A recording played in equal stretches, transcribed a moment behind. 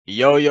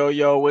Yo, yo,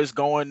 yo, what's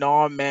going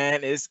on,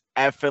 man? It's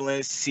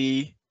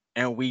FLNC,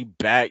 and we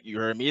back. You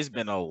heard me. It's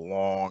been a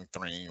long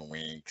 3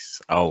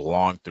 weeks. A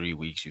long 3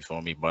 weeks, you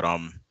feel me? But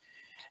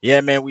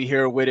yeah, man, we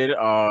here with it.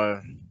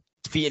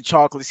 Feet and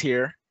chocolates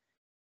here.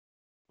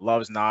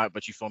 Love's not,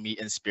 but you feel me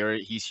in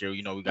spirit. He's here.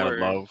 You know, we gotta Word.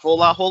 love. Whole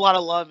lot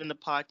of love in the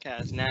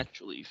podcast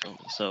naturally, you feel me?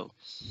 So,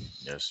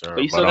 Yes, but sir.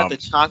 you But still got the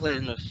chocolate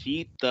and the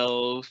feet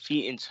though.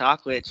 Feet and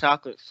chocolate,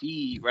 chocolate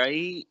feet,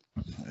 right?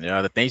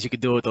 yeah, the things you could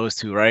do with those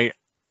two, right?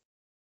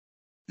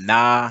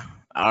 Nah.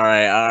 All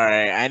right.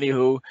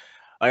 Anywho,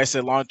 like I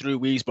said, long 3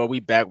 weeks, but we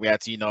back. We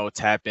had to,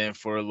 tap in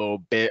for a little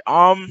bit.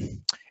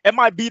 It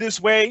might be this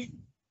way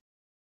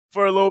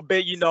for a little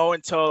bit,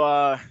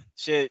 until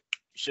shit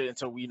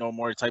until we know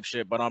more type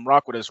shit. But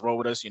rock with us, roll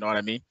with us, you know what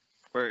I mean?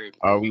 Word.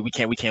 We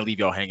can't leave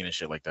y'all hanging and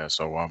shit like that.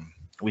 So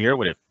we here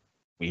with it.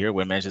 We here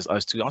with, man, just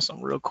us two on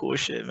some real cool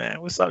shit,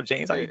 man. What's up,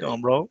 James? How you Word.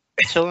 doing, bro?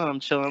 Chilling, I'm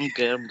chilling, I'm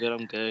good,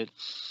 I'm good.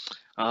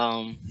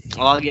 Well,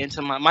 I'll get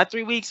into my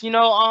 3 weeks,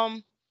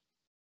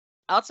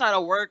 outside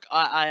of work,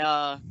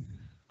 I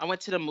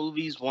went to the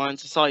movies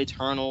once. I saw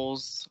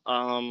Eternals.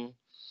 I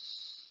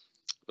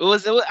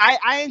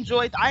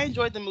enjoyed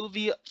the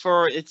movie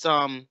for its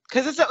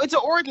because it's an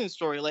origin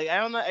story. Like I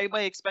don't know,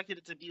 everybody expected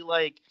it to be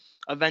like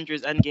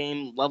Avengers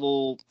Endgame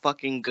level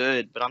fucking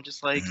good, but I'm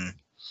just like, Hmm.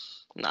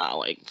 nah,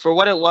 like for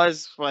what it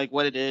was, for like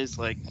what it is,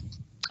 like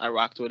I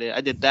rocked with it.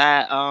 I did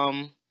that.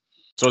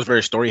 So it's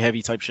very story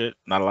heavy type shit,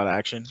 not a lot of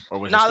action, or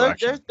was there Nah, still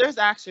there's action?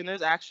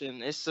 there's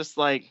action. It's just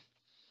like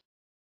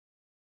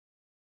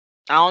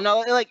I don't know,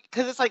 like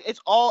because it's like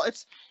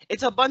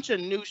it's a bunch of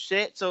new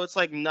shit, so it's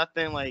like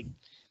nothing like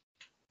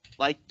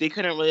they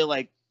couldn't really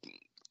like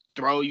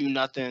throw you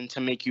nothing to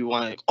make you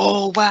want like,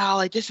 oh wow,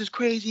 like this is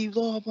crazy,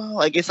 blah blah.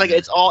 Like it's like Hmm.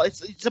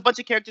 it's a bunch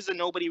of characters that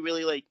nobody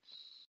really like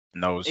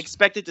Nose.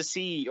 expected to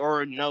see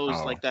or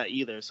knows Oh, like that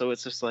either. So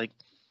it's just like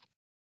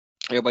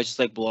everybody's just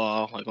like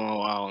blah, like oh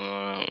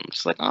wow,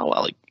 just like oh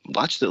wow, like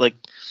watch it. Like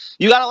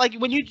you gotta like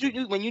when you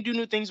do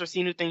new things or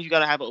see new things, you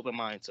gotta have an open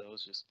mind. So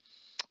it's just,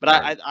 but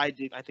right. I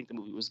think the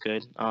movie was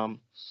good.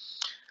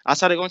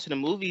 Outside of going to the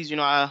movies,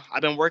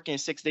 I've been working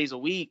 6 days a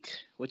week,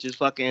 which is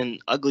fucking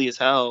ugly as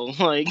hell.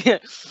 Like,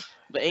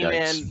 but hey, Yikes.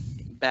 man,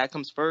 bad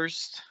comes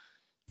first.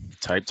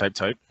 Type.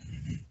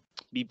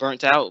 Be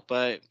burnt out,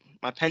 but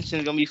my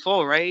pension's gonna be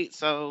full, right?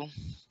 So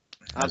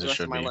I have As the it rest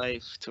of should my be.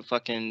 life to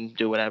fucking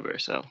do whatever.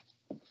 So,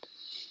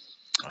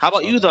 That's how what's about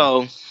up, you man.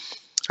 though?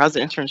 How's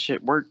the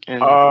internship work?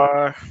 And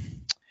Uh,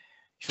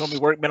 you feel me?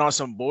 Work been on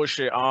some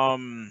bullshit.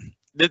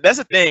 That's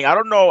the thing. I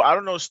don't know. I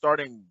don't know.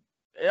 Starting,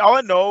 all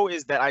I know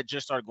is that I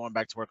just started going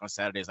back to work on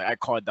Saturdays. Like I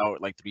called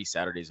out like 3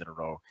 Saturdays in a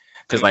row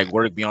because like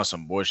work be on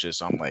some bullshit.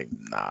 So I'm like,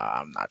 nah,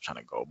 I'm not trying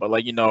to go. But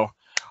like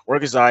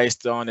work is I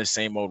still on the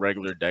same old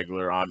regular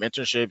degular.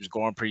 Internship is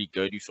going pretty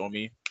good. You feel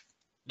me?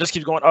 Just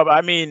keeps going up.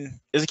 I mean,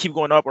 does it keep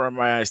going up or am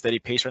I at a steady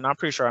pace right now? I'm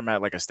pretty sure I'm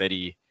at like a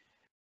steady,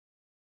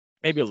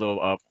 maybe a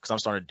little up because I'm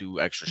starting to do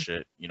extra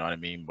shit. You know what I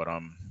mean? But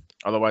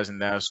otherwise than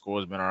that, school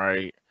has been all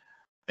right.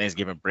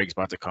 Thanksgiving break's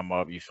about to come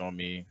up. You feel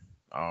me?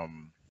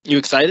 Um. you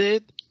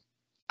excited?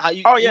 How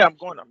Oh you? yeah, I'm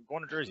going. I'm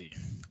going to Jersey.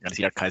 Gotta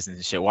see our cousins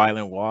and shit.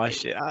 Wyland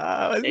Wash Hey, shit.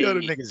 Let's go to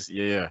hey, niggas.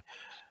 Yeah, yeah.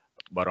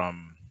 But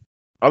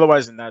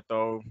otherwise than that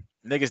though,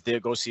 niggas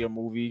did go see a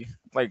movie.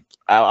 Like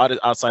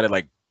outside of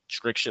like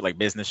strict shit, like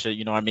business shit.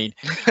 You know what I mean?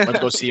 Went to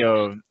go see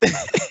a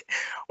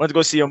went to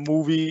go see a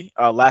movie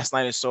last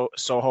night in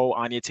Soho.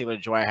 Anya Taylor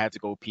Joy. I had to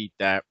go peep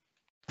that.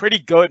 Pretty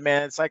good,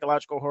 man.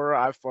 Psychological horror.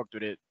 I fucked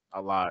with it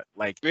a lot.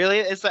 Like really?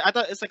 It's like I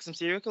thought it's like some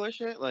serial killer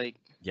shit. Like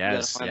you gotta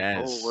yes, find.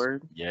 Oh, yes,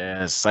 word.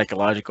 yes.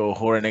 Psychological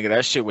horror, nigga.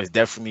 That shit was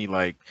definitely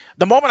like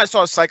the moment I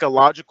saw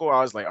psychological,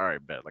 I was like, all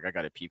right, bet. Like I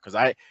gotta peep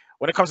because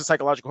when it comes to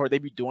psychological horror, they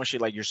be doing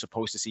shit like you're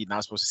supposed to see,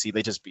 not supposed to see.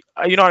 They just be,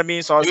 you know what I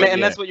mean. So I was like, And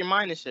yeah, that's what your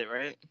mind is shit,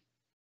 right?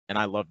 and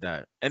I love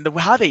that. And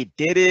how they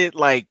did it,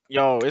 like,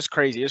 yo, it's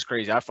crazy. It's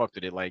crazy. I fucked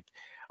with it. Like,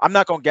 I'm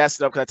not gonna gas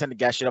it up because I tend to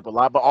gas shit up a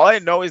lot. But all I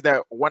know is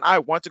that when I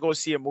want to go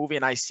see a movie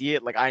and I see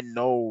it, like, I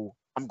know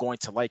I'm going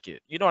to like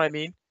it. You know what I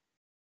mean?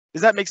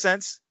 Does that make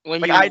sense?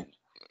 When Like, I you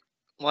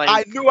I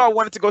like knew I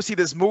wanted to go see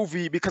this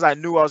movie because I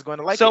knew I was going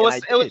to like it, So and I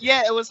did.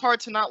 yeah, it was hard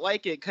to not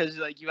like it because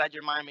like you had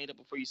your mind made up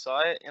before you saw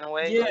it in a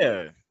way.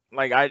 Yeah,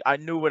 like I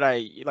knew what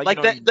I like.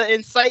 Like the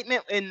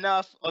incitement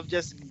enough of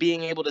just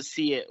being able to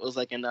see it was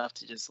like enough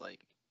to just like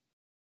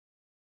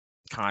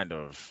Kind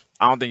of.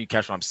 I don't think you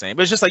catch what I'm saying,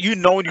 but it's just like when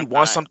you want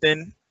alright.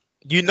 something,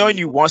 when Mm.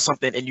 you want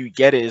something and you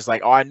get it. It's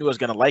like, oh, I knew I was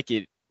gonna like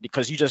it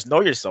because you just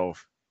know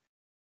yourself.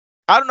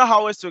 I don't know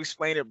how else to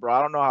explain it, bro.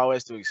 I don't know how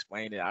else to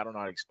explain it. I don't know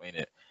how to explain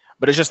it,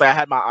 but it's just like I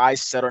had my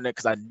eyes set on it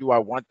because I knew I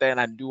want that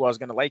and I knew I was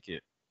gonna like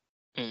it,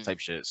 Mm. type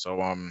shit. So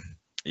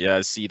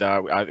yeah, see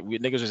that we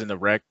niggas was in the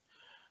wreck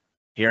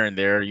here and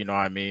there. You know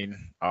what I mean?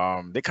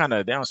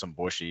 They on some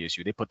bullshit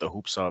issue. They put the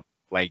hoops up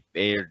like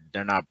they're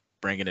not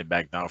bringing it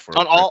back down for if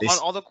they On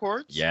all the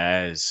courts.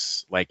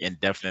 yes, like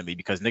indefinitely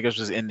because niggas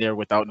was in there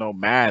without no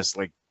mask.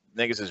 Like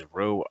niggas is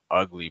real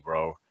ugly,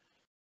 bro.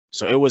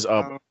 So it was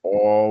up Um,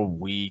 all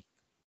week.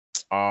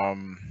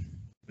 Um,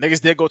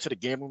 Niggas did go to the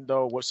game room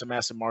though with some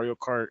ass in Mario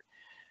Kart.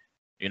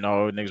 You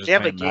know, niggas was They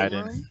have a playing game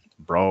Madden. room.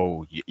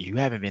 Bro, you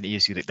haven't been to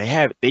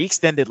ESU. They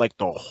extended like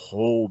the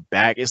whole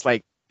back. It's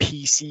like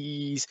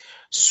PCs,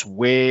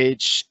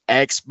 Switch,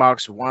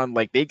 Xbox One.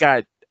 Like they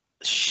got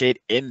shit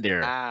in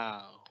there,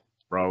 Wow.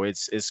 bro.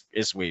 It's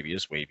wavy.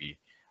 It's wavy.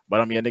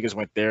 But yeah, niggas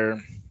went there.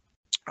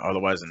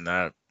 Otherwise than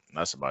that,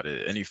 that's about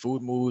it. Any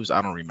food moves?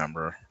 I don't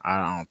remember.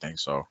 I don't think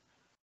so.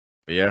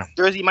 But yeah.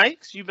 Jersey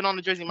Mike's. You've been on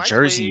the Jersey Mike's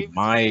Jersey wave.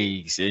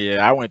 Mike's.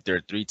 Yeah, I went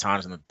there 3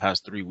 times in the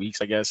past 3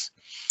 weeks, I guess.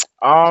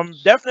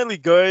 Definitely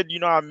good. You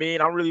know what I mean?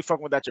 I'm really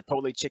fucking with that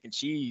Chipotle chicken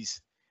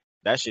cheese.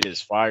 That shit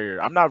is fire.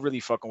 I'm not really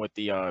fucking with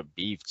the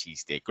beef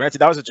cheesesteak. Granted,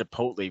 that was a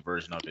Chipotle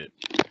version of it.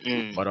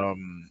 Mm. But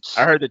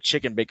I heard the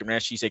chicken bacon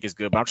ranch cheesesteak is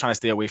good, but I'm trying to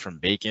stay away from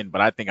bacon. But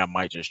I think I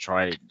might just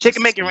try it.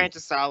 Chicken bacon ranch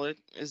is solid.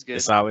 It's good.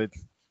 It's solid.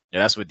 Yeah,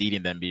 that's what Didi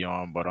and them be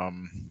on. But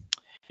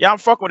yeah, I'm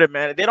fucking with it,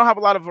 man. They don't have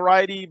a lot of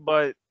variety,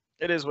 but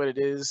it is what it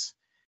is.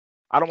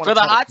 I don't want For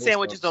to the hot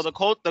sandwiches though, the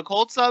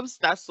cold subs,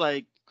 that's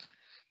like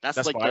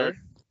that's like fire.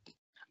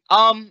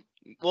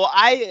 well,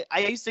 I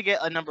used to get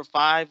a number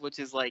 5, which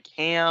is like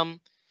ham,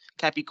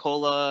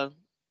 capicola,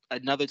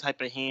 another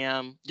type of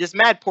ham, just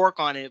mad pork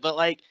on it. But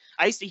like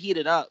I used to heat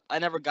it up. I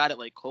never got it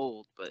like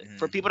cold. But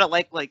for people that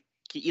like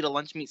eat a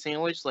lunch meat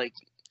sandwich, like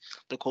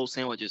the cold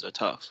sandwiches are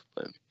tough.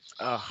 But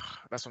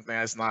that's something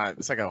that's not.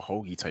 It's like a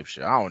hoagie type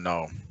shit. I don't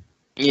know.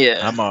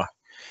 Yeah,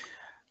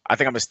 I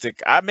think I'm gonna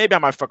stick. Maybe I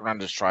might fuck around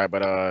and just try.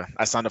 But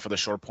I signed up for the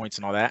short points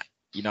and all that.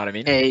 You know what I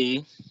mean?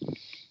 Hey.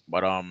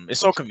 But it's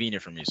so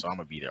convenient for me, so I'm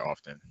gonna be there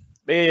often.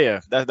 But yeah,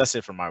 that's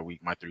it for my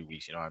 3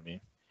 weeks. You know what I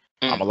mean?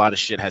 A lot of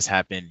shit has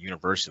happened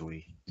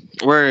universally.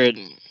 Word.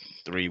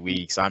 3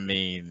 weeks. I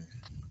mean,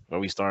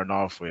 what we starting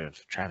off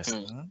with, Travis?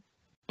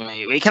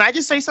 Wait, can I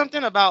just say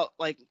something about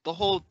like the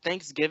whole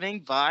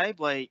Thanksgiving vibe?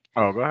 Like,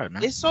 oh, go ahead,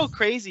 man. It's so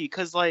crazy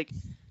because like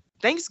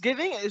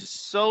Thanksgiving is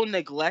so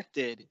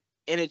neglected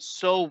and it's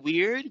so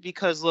weird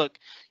because look,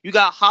 you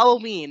got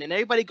Halloween and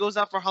everybody goes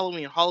out for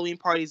Halloween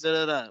parties,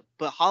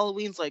 but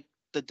Halloween's like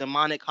the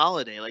demonic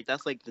holiday, like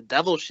that's like the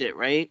devil shit,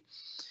 right?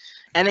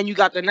 And then you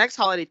got the next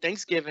holiday,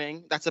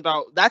 Thanksgiving. That's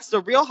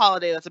the real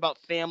holiday. That's about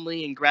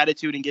family and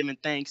gratitude and giving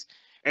thanks.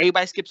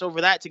 Everybody skips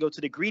over that to go to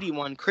the greedy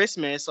one,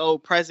 Christmas. Oh,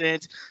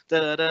 presents,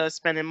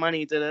 spending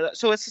money,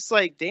 So it's just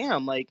like,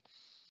 damn, like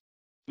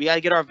we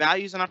gotta get our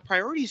values and our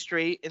priorities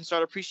straight and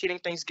start appreciating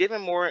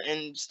Thanksgiving more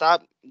and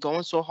stop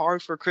going so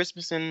hard for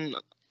Christmas and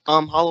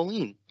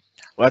Halloween.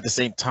 Well, at the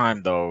same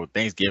time, though,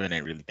 Thanksgiving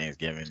ain't really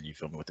Thanksgiving. You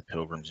feel me with the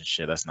pilgrims and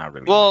shit? That's not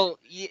really. Well,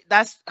 yeah,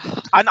 that's.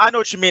 I know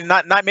what you mean.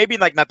 Not maybe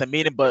like not the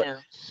meaning, but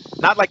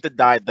not like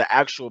the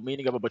actual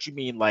meaning of it. But you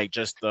mean like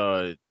just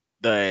the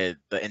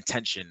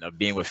intention of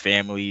being with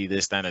family,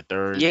 this, that, and the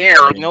third. Yeah,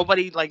 like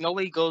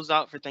nobody goes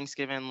out for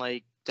Thanksgiving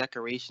like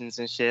decorations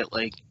and shit.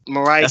 Like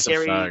Mariah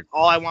Carey,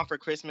 all I want for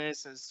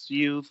Christmas is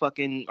you,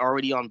 fucking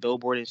already on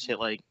Billboard and shit.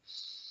 Like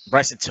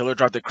Bryson Tiller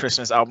dropped the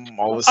Christmas album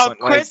all of a sudden.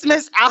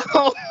 Christmas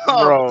album,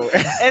 bro.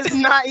 It's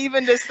not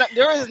even this.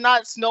 There is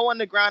not snow on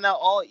the ground at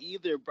all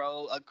either,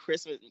 bro. A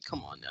Christmas,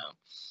 come on now.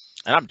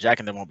 And I'm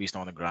jacking there won't be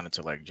snow on the ground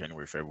until like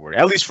January, February.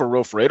 At least for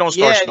real. It don't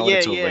start snowing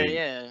until late.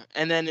 Yeah.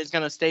 And then it's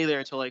gonna stay there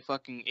until like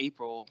fucking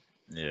April.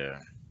 Yeah,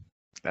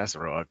 that's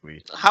real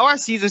ugly. How our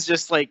seasons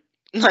just like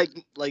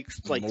climate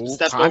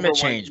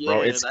change,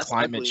 bro. It's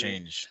climate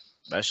change.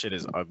 That shit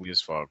is ugly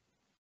as fuck.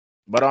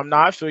 But no,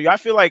 I feel you. I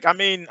feel like I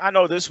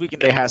know this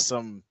weekend they had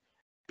some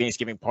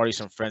Thanksgiving parties,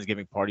 some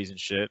Friendsgiving parties and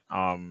shit.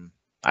 I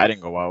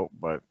didn't go out,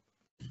 but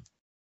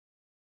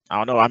I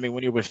don't know. I mean,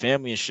 when you're with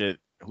family and shit,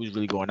 who's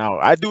really going out?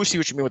 I do see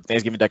what you mean with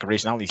Thanksgiving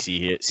decoration. I only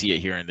see it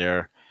here and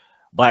there.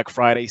 Black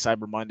Friday,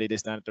 Cyber Monday,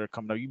 this, that, and third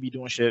coming up. You be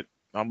doing shit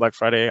on Black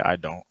Friday? I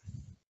don't.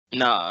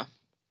 Nah.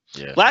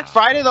 Yeah. Black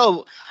Friday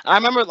though, I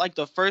remember like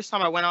the first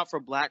time I went out for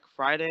Black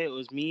Friday, it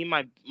was me,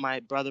 my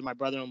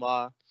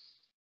brother-in-law.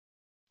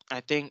 I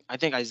think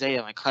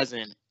Isaiah, my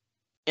cousin.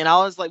 And I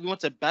was like, we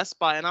went to Best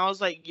Buy and I was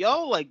like,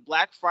 yo, like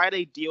Black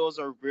Friday deals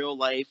are real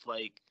life.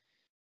 Like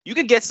you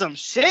can get some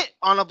shit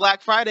on a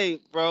Black Friday,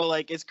 bro.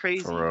 Like it's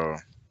crazy. For real.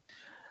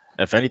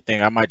 If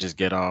anything, I might just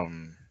get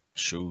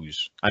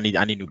shoes. I need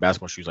new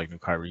basketball shoes, like new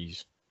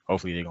Kyrie's.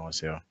 Hopefully they go on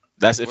sale.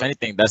 If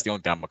anything, that's the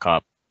only thing I'm a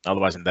cop.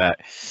 Otherwise than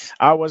that,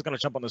 I was gonna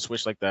jump on the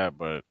Switch like that,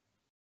 but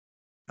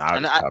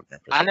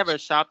I never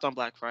shopped on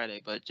Black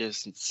Friday, but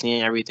just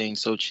seeing everything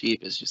so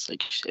cheap is just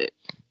like shit.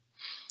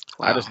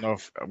 Wow. I just know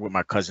with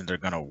my cousins they're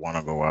gonna want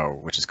to go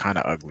out, which is kind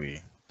of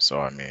ugly. So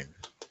I mean,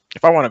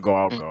 if I want to go,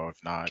 I'll go.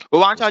 If not,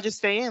 well, why don't y'all just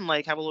stay in?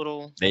 Like have a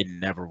little. They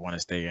never want to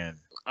stay in.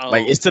 Oh.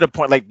 Like it's to the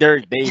point. Like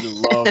they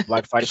love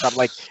Black Friday shop.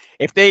 Like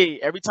if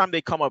every time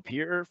they come up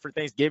here for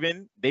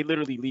Thanksgiving, they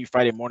literally leave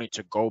Friday morning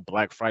to go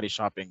Black Friday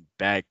shopping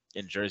back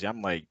in Jersey.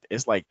 I'm like,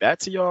 it's like that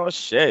to y'all?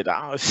 Shit,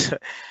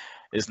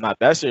 it's not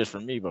that serious for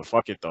me. But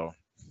fuck it though.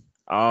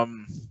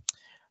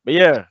 But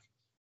yeah,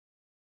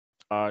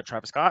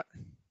 Travis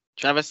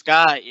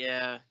Scott,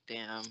 yeah,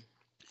 damn.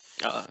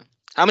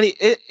 How many?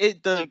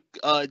 The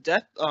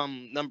death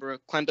number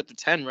climbed up to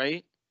 10,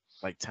 right?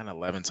 Like 10,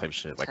 11 type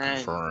shit, like 10.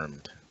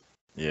 Confirmed.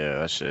 Yeah,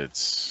 that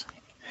shit's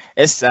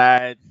it's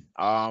sad.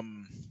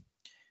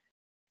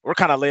 we're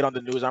kind of late on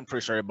the news. I'm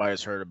pretty sure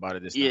everybody's heard about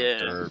it this time Yeah.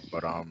 third,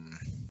 but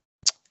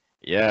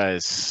yeah,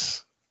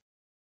 it's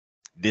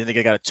the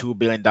nigga got a $2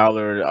 billion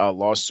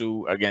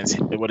lawsuit against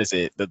what is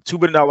it? The $2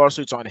 billion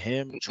lawsuit's on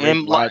him, Drake,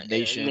 And Live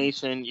Nation,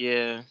 Nation,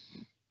 yeah.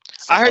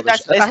 some I heard other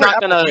that's shit. I it's heard not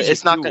Apple gonna Music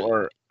it's not too, gonna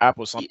or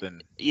Apple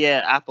something.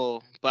 yeah,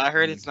 Apple. But I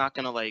heard Mm. it's not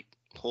gonna like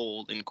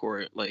hold in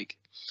court. Like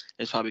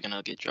it's probably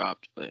gonna get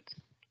dropped. But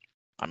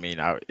I mean,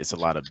 it's a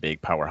lot of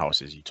big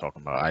powerhouses you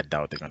talking about. I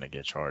doubt they're gonna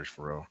get charged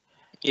for real.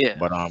 yeah.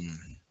 But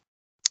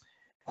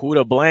who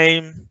to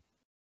blame?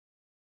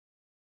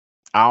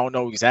 I don't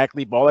know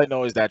exactly, but all I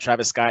know is that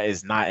Travis Scott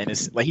is not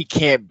innocent. Like he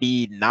can't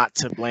be not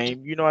to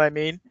blame. You know what I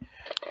mean?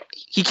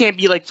 He can't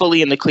be like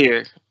fully in the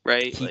clear,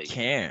 right? He Like,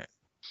 can't.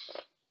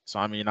 So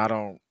I mean, I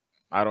don't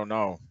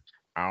know.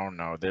 I don't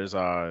know. There's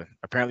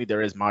apparently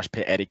there is mosh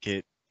pit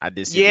etiquette. I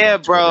did see. yeah,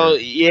 on bro.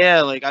 Twitter.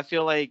 Yeah, like I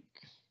feel like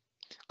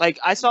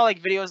I saw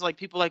like videos like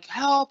people like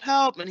help,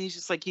 help, and he's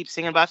just like keeps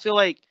singing. But I feel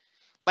like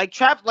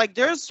trap like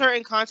there's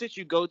certain concerts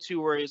you go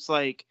to where it's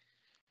like,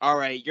 all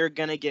right, you're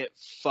gonna get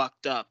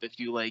fucked up if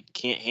you like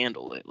can't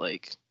handle it.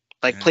 Like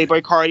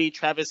Playboi Carti,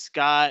 Travis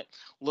Scott,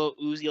 Lil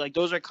Uzi, like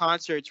those are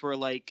concerts where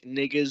like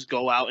niggas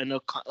go out in the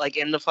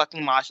in the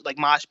fucking mosh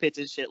pits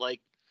and shit. Like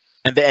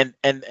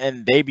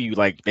And they be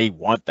like they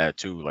want that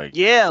too. Like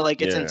yeah,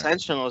 like it's yeah.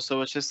 intentional.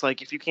 So it's just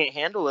like if you can't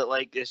handle it,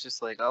 like it's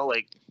just like oh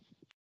like.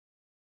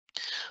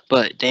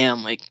 But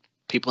damn, like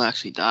people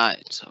actually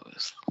died. So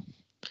it's.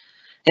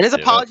 And his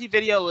apology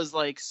video was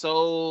like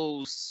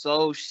so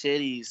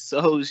shitty,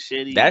 so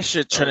shitty. That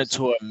shit turned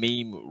into a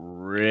meme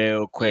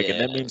real quick, Yeah.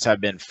 and them memes have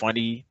been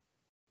funny.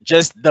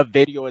 Just the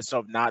video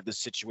itself, not the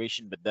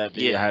situation, but that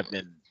video have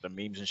been the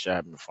memes and shit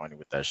have been funny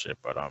with that shit.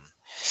 But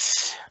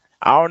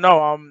I don't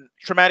know.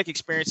 Traumatic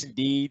experience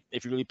indeed.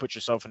 If you really put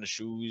yourself in the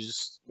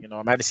shoes, you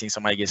know, imagine seeing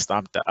somebody get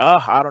stomped.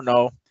 I don't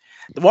know.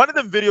 One of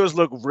them videos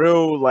look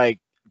real like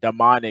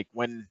demonic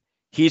when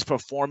he's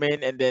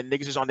performing, and then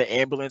niggas is on the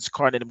ambulance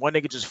car, and then one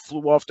nigga just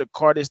flew off the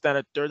car. This, that,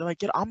 and the third.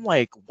 Like, I'm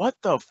like, what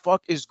the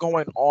fuck is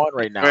going on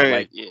right now? Right,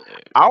 like, yeah.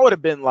 I would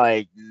have been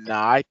like,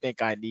 nah, I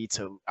think I need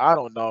to. I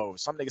don't know.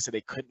 Some niggas said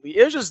they couldn't leave.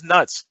 It was just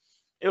nuts.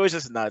 It was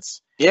just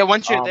nuts. Yeah,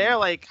 once you're there,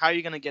 like, how are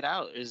you gonna get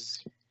out?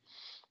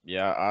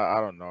 Yeah, I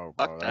don't know,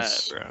 bro. Fuck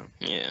that, bro.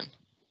 Yeah.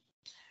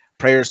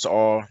 Prayers to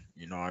all.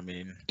 You know what I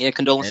mean? Yeah,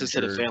 condolences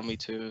to the family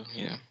too.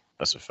 Yeah.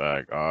 That's a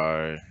fact.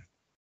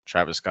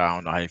 Travis Scott, I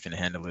don't know how you finna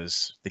handle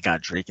this. They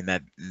got Drake in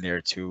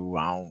there too.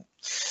 I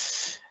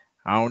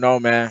don't know,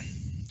 man.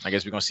 I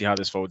guess we're gonna see how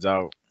this folds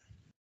out.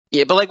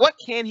 Yeah, but like, what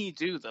can he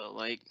do though?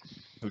 Like,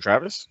 who,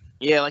 Travis?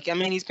 Yeah, like I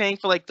mean, he's paying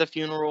for like the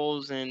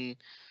funerals and.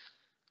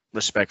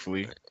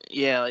 Respectfully.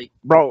 Yeah, like.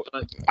 Bro,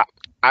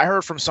 I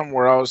heard from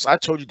somewhere else. I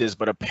told you this,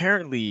 but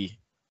apparently,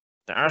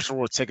 the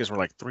Astroworld tickets were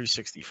like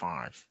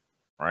 $365,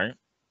 right?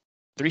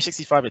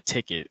 $365 a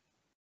ticket.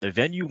 The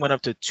venue went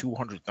up to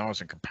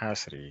 200,000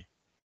 capacity.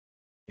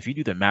 If you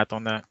do the math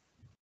on that,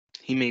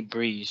 he may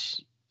breathe.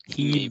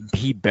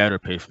 He better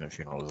pay for the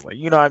funerals. Like,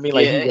 you know what I mean?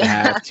 Like, he would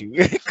have to.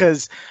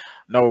 Because,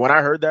 no, when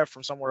I heard that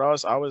from somewhere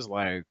else, I was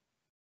like,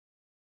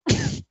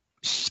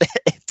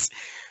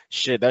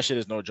 shit, that shit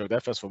is no joke.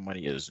 That festival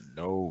money is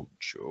no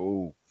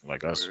joke.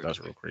 Like, that's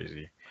real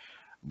crazy.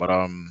 But,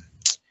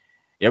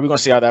 yeah, we're going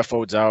to see how that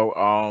folds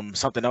out.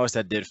 Something else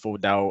that did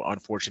fold out,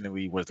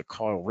 unfortunately, was the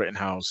Carl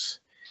Rittenhouse.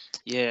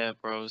 Yeah,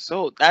 bro.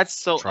 So that's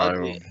so trial.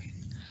 Ugly.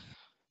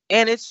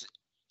 And it's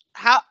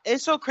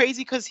so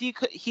crazy because he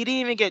didn't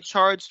even get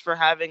charged for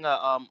having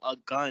a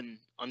gun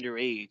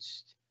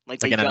underage.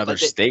 Like in another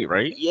state,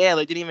 right? Yeah,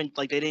 they didn't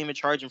even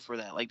charge him for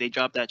that. Like they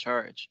dropped that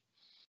charge.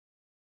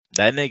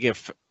 That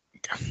nigga,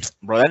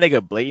 bro, that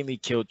nigga blatantly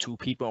killed 2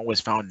 people and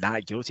was found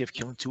not guilty of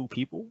killing 2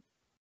 people.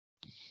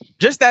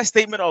 Just that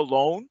statement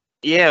alone.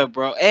 Yeah,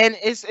 bro, and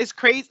it's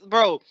crazy,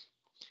 bro.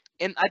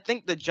 And I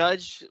think the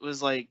judge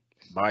was like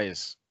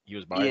biased. He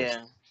was biased.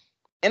 Yeah,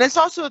 and it's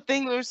also a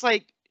thing where it's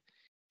like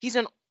he's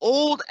an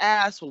old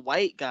ass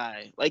white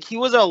guy. Like he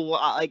was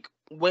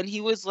when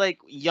he was like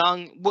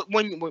young.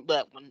 When in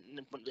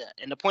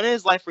the point of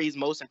his life where he's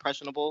most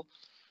impressionable.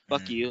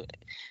 Fuck you.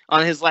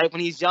 On his life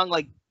when he's young,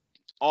 like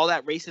all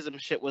that racism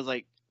shit was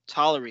like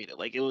tolerated.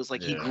 Like it was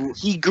like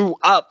he grew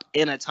up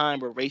in a time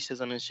where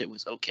racism and shit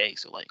was okay.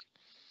 So like.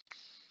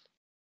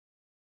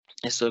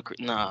 It's so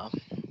nah.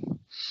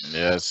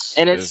 Yes.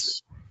 And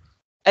it's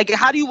like,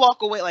 how do you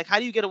walk away? Like, how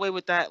do you get away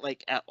with that?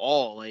 Like, at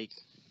all? Like,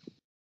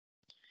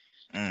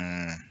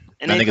 and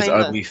that nigga's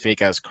ugly,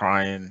 fake ass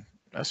crying.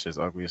 That's just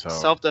ugly as hell.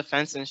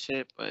 Self-defense and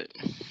shit, but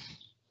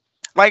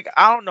like,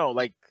 I don't know.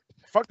 Like,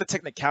 fuck the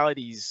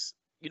technicalities.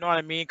 You know what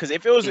I mean? Because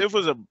if it was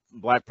a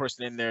black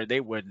person in there, they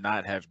would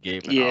not have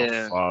given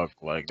a fuck.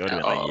 Like, they would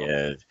have been like,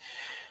 yeah.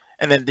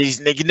 And then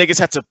these niggas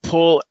had to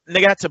pull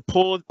shit out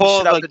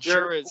the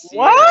jurors.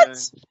 What?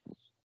 Yeah.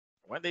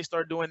 When they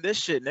start doing this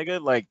shit, nigga,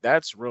 like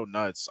that's real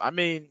nuts. I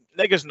mean,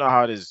 niggas know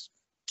how it is.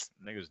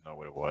 Niggas know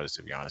what it was,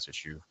 to be honest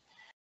with you.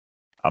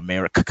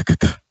 America.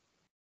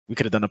 We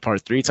could have done a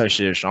part 3 type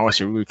shit. Sean,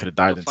 we could have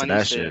dived into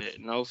that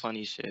shit. No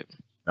funny shit.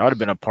 That would have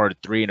been a part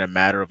 3 in a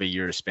matter of a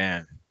year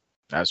span.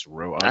 That's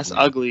real That's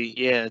ugly.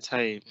 ugly. Yeah,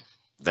 type.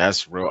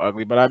 That's real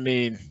ugly. But I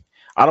mean,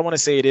 I don't want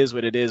to say it is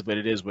what it is, but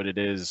it is what it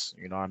is.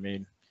 You know what I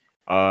mean?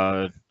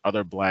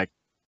 Other black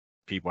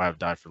people have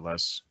died for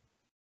less.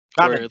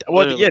 Not in, Word,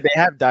 well, yeah, literally.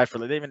 they have died for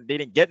less. They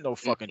didn't get no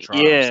fucking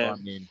trial. So Yeah.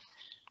 I mean,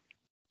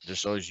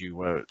 just shows you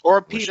what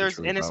Or shit There's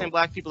truly innocent about.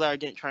 black people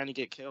that are trying to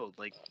get killed,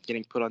 like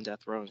getting put on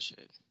death row and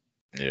shit,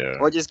 Yeah,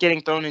 or just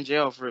getting thrown in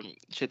jail for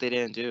shit they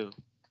didn't do.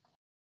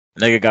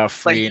 nigga got But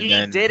free and he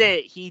then did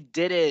it. He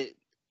did it.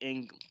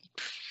 And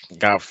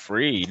got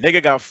free.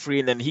 Nigga got free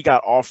and then he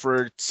got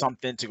offered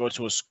something to go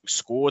to a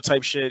school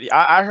type shit.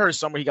 I heard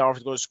somewhere he got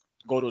offered to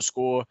go to a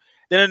school.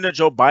 Didn't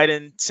Joe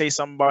Biden say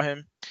something about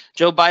him?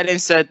 Joe Biden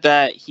said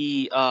that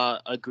he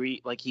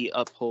agreed, like he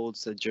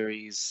upholds the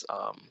jury's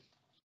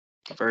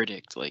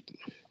verdict, like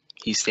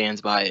he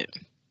stands by it.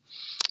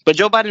 But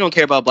Joe Biden don't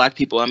care about black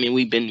people. I mean,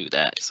 we've been knew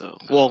that. So,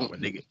 well,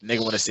 Nigga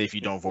want to say if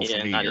you don't vote for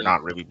yeah, me, not you're even.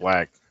 not really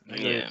black.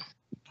 Nigga, Yeah.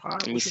 what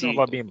Let me you know see.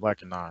 about being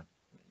black and not?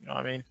 You know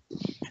what I mean?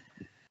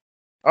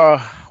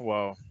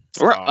 Well,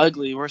 We're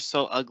ugly. We're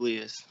so ugly.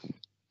 As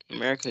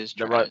America is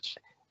trash.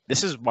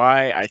 this is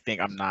why I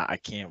think I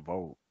can't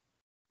vote.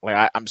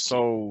 Like I'm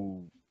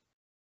so.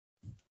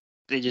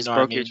 They You just know what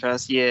I broke your mean?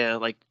 trust. Yeah,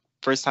 like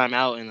first time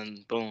out, and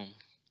then boom.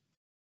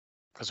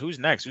 Cause who's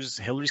next? Who's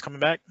Hillary's coming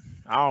back?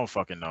 I don't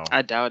fucking know.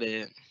 I doubt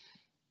it.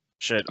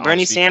 Shit.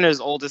 Bernie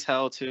Sanders old as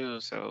hell too.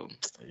 So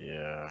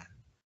Yeah.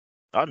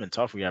 That'd been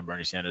tough. We had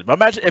Bernie Sanders, but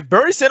imagine if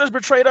Bernie Sanders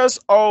betrayed us.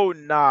 Oh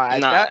nah, at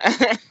nah.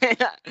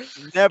 that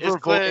never It's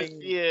Cliff,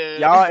 voting. yeah.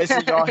 Y'all, it's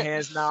in y'all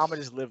hands now. I'm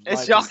gonna just live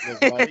It's life. y'all.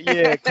 Just live life.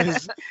 Yeah,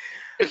 cause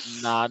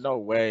nah, no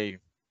way.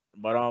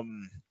 But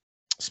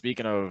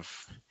speaking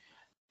of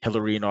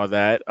Hillary and all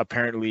that,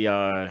 apparently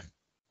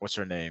what's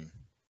her name?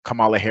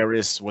 Kamala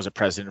Harris was a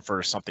president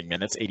for something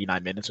minutes,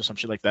 89 minutes or some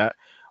shit like that.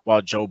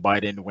 While Joe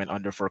Biden went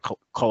under for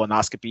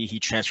colonoscopy,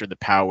 he transferred the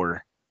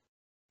power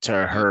to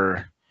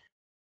her.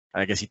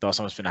 I guess he thought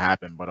something was gonna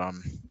happen, but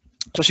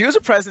so she was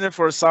a president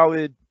for a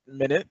solid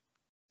minute,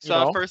 you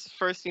So know,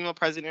 first female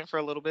president for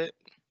a little bit.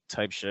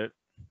 type shit.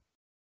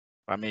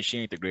 I mean, she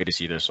ain't the greatest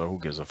either, so who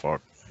gives a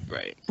fuck?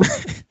 Right.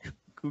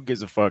 Who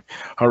gives a fuck?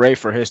 Hooray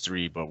for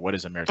history, but what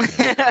is American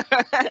history?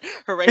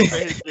 Hooray for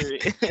history.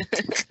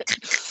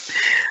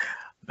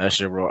 That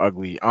shit real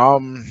ugly.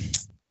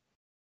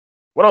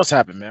 What else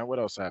happened, man? What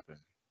else happened?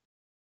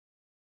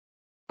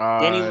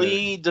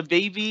 DaniLeigh,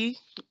 Dababy,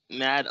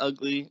 mad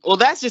ugly. Well,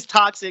 that's just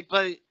toxic,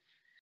 but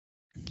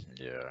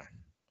yeah,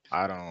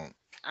 I don't.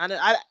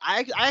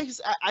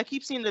 I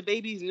keep seeing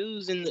Dababy's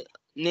news and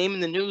name in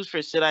the news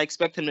for shit I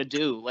expect him to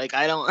do. Like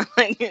I don't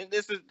like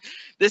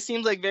this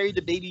seems like very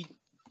Dababy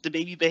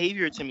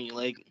behavior to me.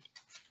 Like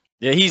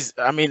Yeah, he's.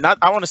 I mean, not.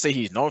 I want to say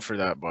he's known for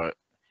that, but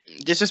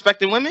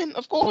disrespecting women,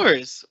 of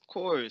course.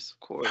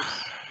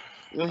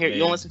 You don't hear, you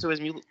don't mean, listen to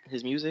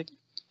his music.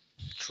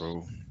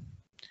 True.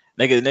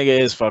 Nigga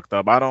is fucked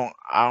up. I don't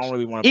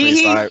really want to play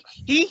side.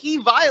 He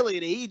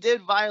violated. He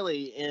did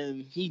violate,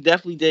 and he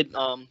definitely did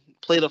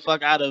play the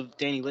fuck out of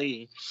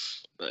DaniLeigh.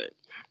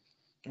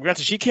 But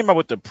She came out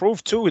with the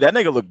proof too. That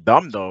nigga looked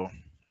dumb though.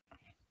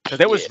 Cause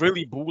there was yeah.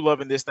 really boo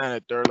love in this, that, and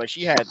the third. Like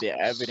she had the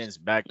evidence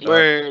backed up.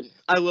 Where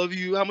I love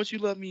you, how much you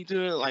love me,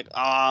 doing like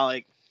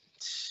like,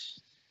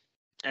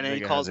 and then Nigga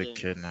he calls has a it.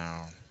 kid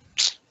now.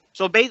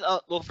 So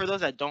well, for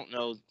those that don't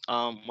know,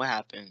 what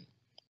happened?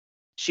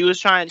 She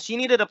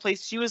needed a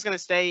place. She was gonna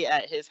stay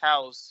at his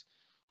house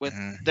with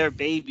their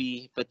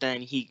baby, but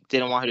then he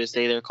didn't want her to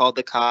stay there. Called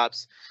the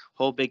cops,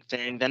 whole big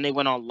thing. Then they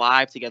went on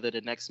live together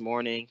the next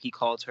morning. He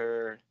called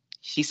her.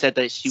 She said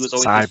that she was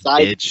always Side the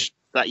side bitch.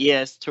 But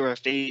yes, to her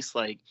face,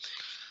 like,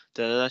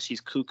 she's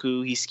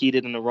cuckoo. He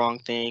skeeted in the wrong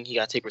thing. He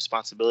got to take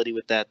responsibility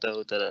with that,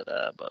 though.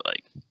 But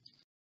like,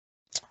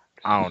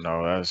 I don't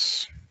know.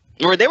 That's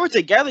or they were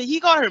together. He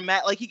got her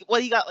mad. Like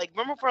he got like,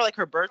 remember for like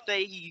her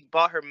birthday, he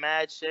bought her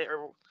mad shit,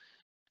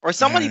 or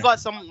somebody bought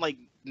some like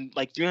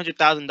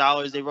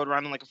 $300,000. They rode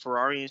around in like a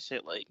Ferrari and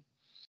shit. Like,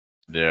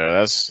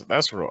 yeah,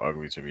 that's real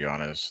ugly to be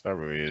honest. That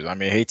really is. I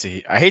mean,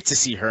 I hate to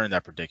see her in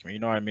that predicament. You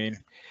know what I mean?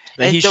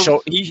 Then he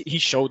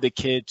showed the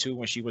kid too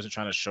when she wasn't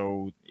trying to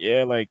show.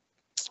 Yeah, like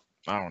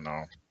I don't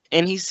know.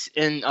 And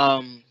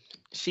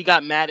she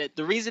got mad at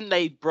the reason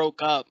they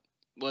broke up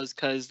was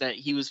because that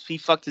he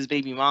fucked his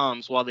baby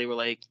moms while they were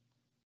like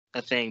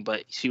a thing,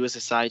 but she was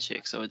a side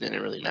chick, so it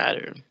didn't really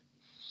matter.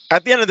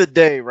 At the end of the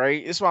day,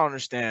 right? It's what I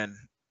understand.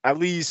 At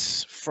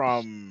least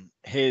from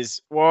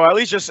at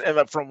least just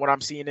from what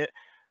I'm seeing it.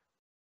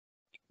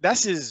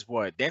 That's his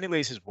what?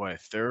 DaniLeigh's his what?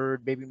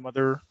 Third baby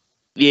mother?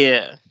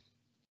 Yeah.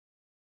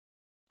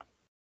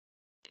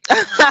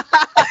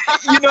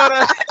 You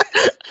know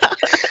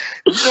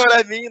what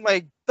I mean?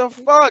 Like the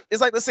fuck?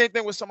 It's like the same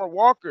thing with Summer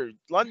Walker.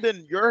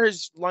 London, you're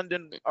his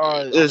London.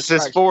 It's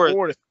his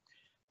fourth.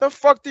 The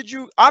fuck did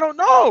you? I don't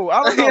know.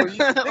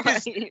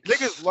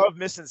 Niggas love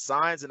missing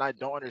signs, and I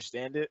don't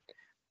understand it.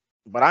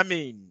 But I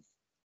mean,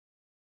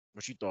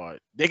 what you thought?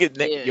 They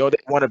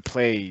want to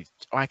play.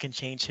 Oh, I can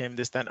change him.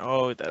 This, that.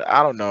 Oh,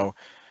 I don't know.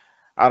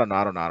 I don't know.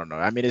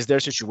 I mean, it's their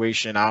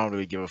situation. I don't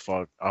really give a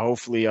fuck.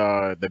 Hopefully,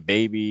 the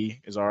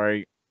baby is all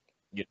right.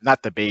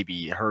 not the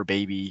baby, her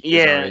baby.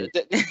 Yeah.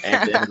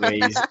 And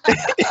anyways,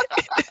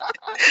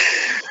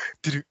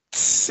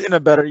 in a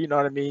better, you know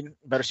what I mean,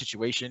 better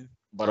situation.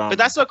 But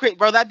that's so crazy,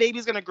 bro. That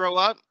baby's gonna grow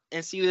up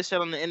and see this shit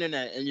on the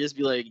internet and just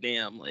be like,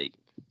 damn, like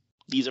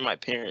these are my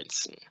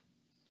parents.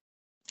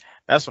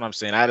 That's what I'm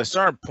saying. At a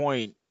certain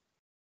point,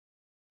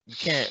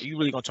 you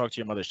really gonna talk to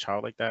your mother's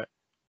child like that?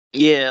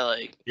 Yeah,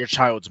 like Your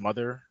child's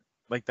mother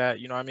like that,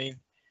 you know what I mean?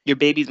 your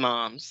baby's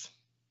moms.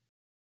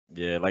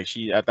 Yeah, like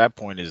she at that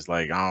point is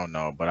like, I don't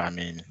know, but I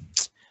mean,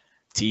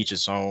 to each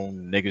his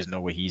own. Niggas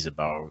know what he's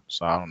about,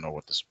 so I don't know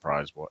what the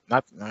surprise was. Yeah,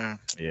 I don't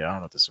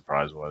know what the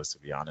surprise was, to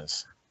be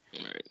honest.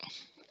 Right.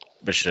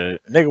 But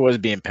shit, nigga was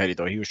being petty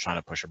though. He was trying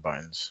to push her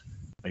buttons.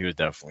 He was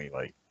definitely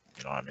like,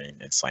 you know what I mean,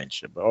 insane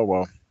shit. But oh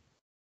well.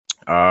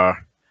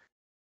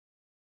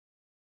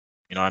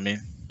 You know what I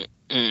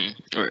mean?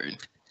 Right.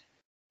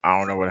 I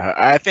don't know what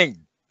I think.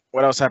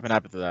 What else happened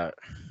after that?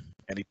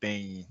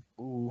 Anything?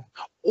 Ooh,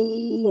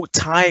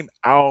 time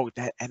out.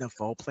 That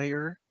NFL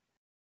player.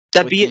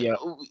 That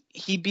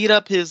he beat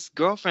up his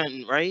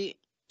girlfriend, right?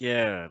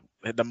 Yeah,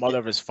 the mother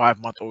of his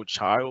 5-month-old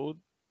child.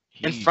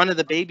 In front of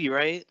the baby,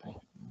 right?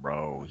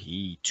 Bro,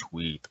 he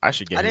tweaked. I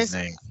should get his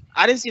name.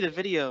 I didn't see the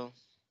video.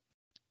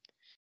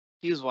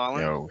 He was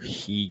wilding. Yo,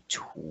 he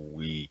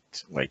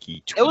tweaked. Like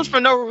he tweaked. It was for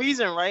no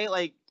reason, right?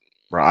 Like,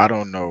 bro, I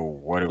don't know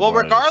what it was.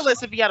 Well,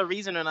 regardless if he had a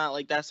reason or not,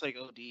 like that's like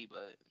OD.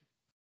 But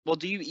well,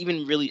 do you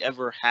even really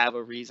ever have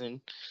a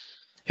reason?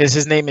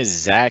 His name is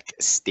Zach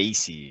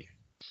Stacy.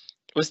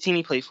 What's team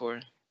he play for?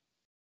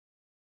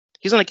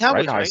 He's on the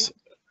Cowboys, right?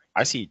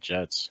 I see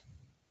Jets.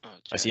 Oh,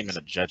 Jets. I see him in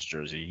a Jets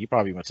jersey. He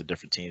probably went to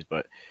different teams,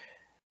 but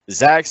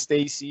Zach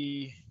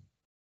Stacy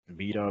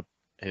beat up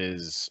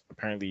his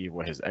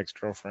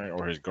ex-girlfriend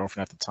or his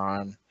girlfriend at the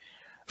time in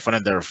front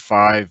of their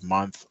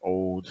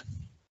 5-month-old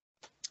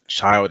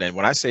child. And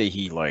when I say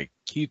he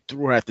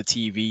threw her at the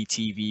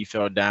TV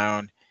fell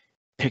down,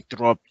 picked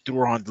her up, threw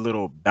her on the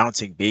little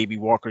bouncing baby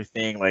walker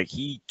thing. Like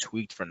he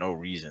tweaked for no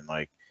reason.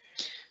 Like,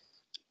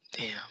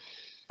 damn.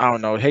 I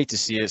don't know. Hate to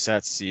see it,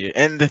 sad to see it.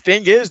 And the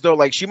thing is, though,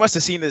 like she must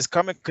have seen this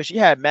coming because she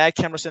had mad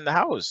cameras in the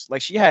house.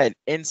 Like she had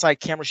inside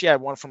cameras. She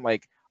had one from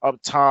like up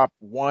top,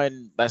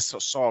 one that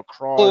saw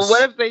across. Well,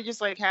 what if they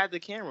just like had the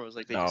cameras?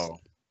 Like no.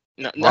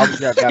 Why would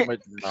you have that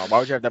much? No. Why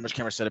would you have that much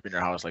camera set up in your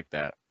house like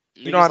that?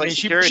 You know what I mean?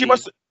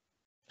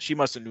 She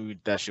must have knew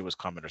that shit was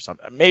coming or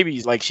something.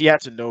 Maybe like she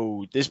had to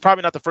know. This is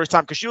probably not the first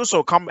time because she was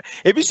so calm.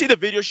 If you see the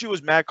video, she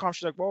was mad calm.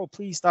 She's like, "Whoa,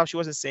 please stop." She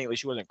wasn't saying like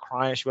she wasn't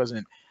crying. She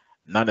wasn't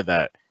none of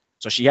that.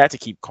 So she had to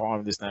keep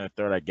calm this, and the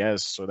third, I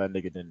guess, so that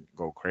nigga didn't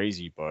go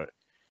crazy. But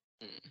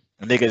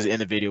the niggas in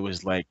the video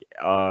was like,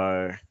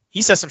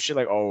 he said some shit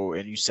like, "Oh,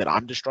 and you said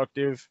I'm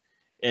destructive,"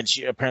 and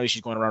she's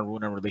going around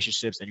ruining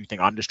relationships, and you think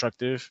I'm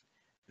destructive,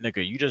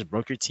 nigga? You just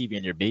broke your TV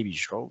and your baby's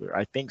stroller.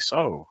 I think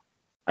so.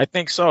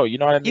 You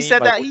know what I mean? He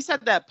said that. He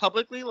said that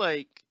publicly,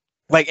 like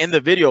in the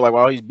video, like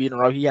while he's beating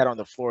her up, he had on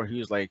the floor. He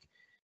was like,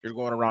 "You're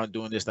going around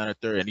doing this, that, and the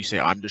third, and you say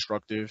I'm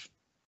destructive."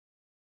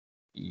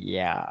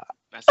 Yeah.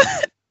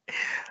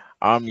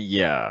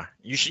 Yeah.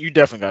 You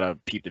definitely gotta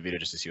peep the video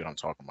just to see what I'm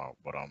talking about.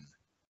 But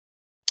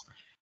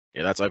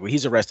yeah, that's like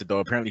he's arrested though.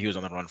 Apparently he was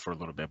on the run for a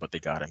little bit, but they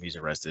got him. He's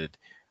arrested.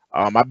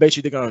 I bet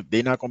you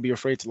they're not gonna be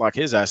afraid to lock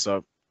his ass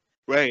up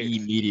right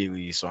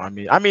immediately. So I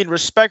mean,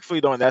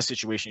 respectfully though, in that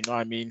situation, you know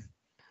what I mean?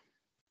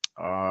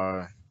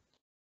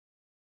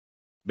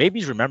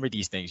 Babies remember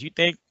these things. You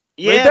think?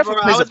 Yeah, bro,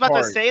 I was about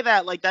to say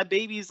that. Like that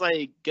baby's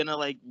like gonna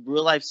like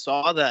real life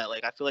saw that.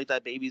 Like I feel like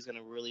that baby's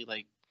gonna really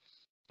like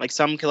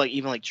some could like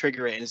even like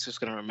trigger it and it's just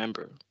gonna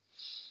remember.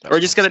 Or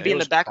just gonna be in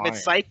the back of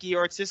its psyche,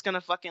 or it's just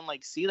gonna fucking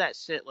like see that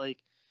shit. Like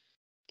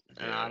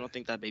I don't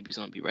think that baby's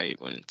gonna be right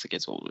when it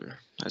gets older.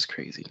 That's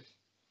crazy.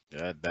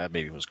 Yeah, that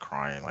baby was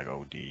crying like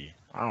OD.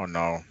 I don't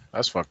know.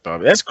 That's fucked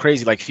up. That's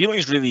crazy. Like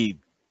feelings really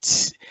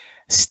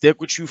stick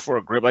with you for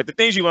a grip. Like the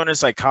things you learn in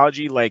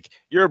psychology, like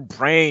your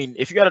brain,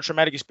 if you got a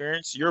traumatic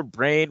experience, your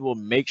brain will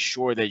make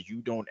sure that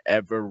you don't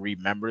ever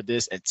remember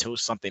this until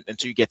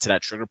you get to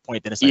that trigger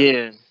point. Then it's like,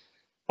 yeah,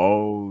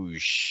 oh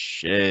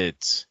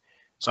shit.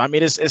 So I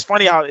mean, it's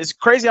funny it's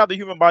crazy how the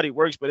human body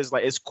works, but it's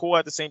like it's cool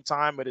at the same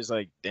time. But it's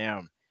like,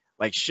 damn,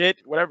 like shit,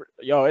 whatever.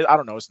 Yo, I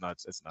don't know. It's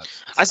nuts.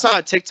 I saw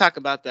a TikTok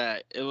about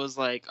that. It was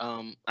like,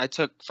 I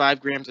took 5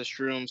 grams of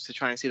shrooms to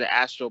try and see the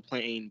astral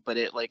plane, but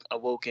it like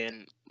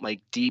awoken like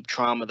deep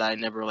trauma that I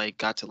never like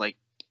got to like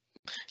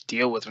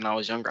deal with when I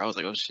was younger. I was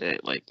like, oh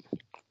shit, like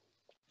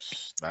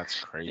that's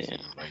crazy.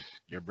 Yeah. Like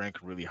your brain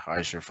could really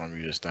hide shit from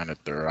you to stand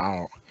at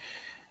there.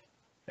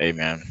 Hey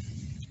man,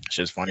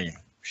 shit's funny.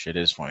 Shit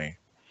is funny.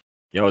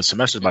 Yo, the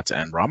semester's about to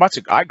end, bro.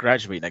 I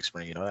graduate next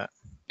spring. You know that?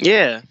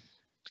 Yeah.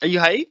 Are you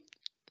hyped?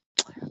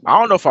 I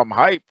don't know if I'm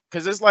hyped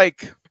because it's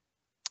like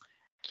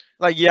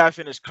yeah, I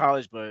finished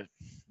college, but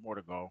more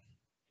to go.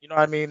 You know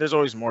what I mean? There's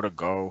always more to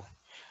go.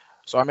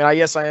 So I mean,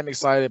 yes, I am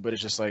excited, but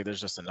it's just like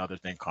there's just another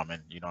thing coming.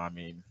 You know what I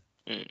mean?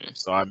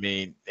 So I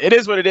mean, it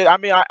is what it is. I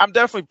mean, I'm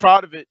definitely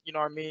proud of it. You know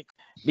what I mean?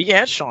 Me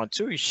and Sean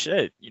too.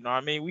 Shit. You know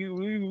what I mean? We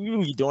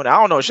really doing it. I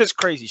don't know. Shit's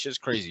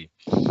crazy.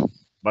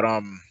 But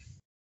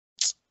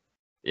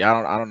Yeah,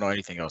 I don't know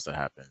anything else that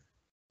happened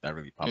that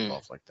really popped Mm.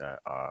 off like that.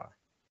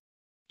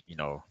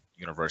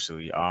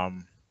 Universally.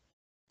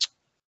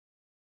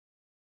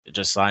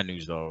 Just side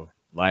news though.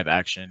 Live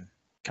action,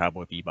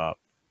 Cowboy Bebop,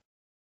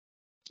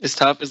 It's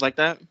tough. It's like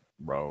that.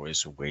 bro,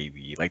 it's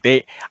wavy. Like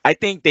I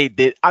think they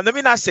did. Let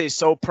me not say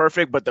so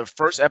perfect, but the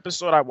first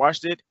episode I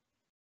watched it,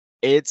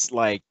 it's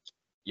like,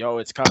 yo,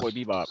 it's Cowboy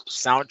Bebop.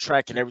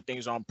 Soundtrack and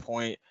everything's on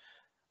point.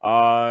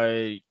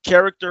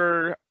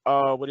 Character.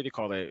 What did he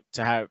call it?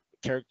 To have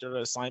character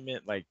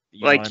assignment, like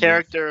you know Like what I mean?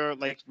 character,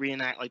 like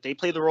reenact, like they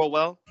play the role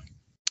well.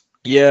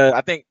 Yeah, I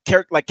think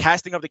like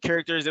casting of the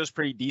characters, it was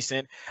pretty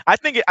decent. I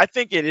think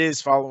it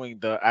is following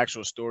the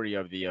actual story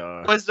of the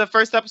Was the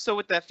first episode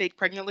with that fake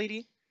pregnant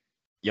lady?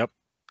 Yep,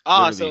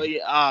 Ah, so literally.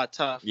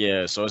 tough.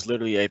 Yeah, so it's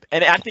literally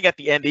and I think at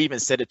the end they even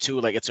said it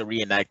too, like it's a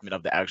reenactment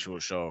of the actual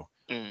show.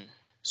 Mm.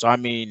 So I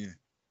mean,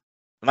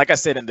 like I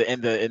said in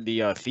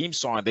the theme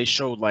song, they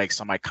showed like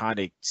some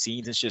iconic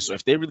scenes and shit. So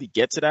if they really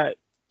get to that,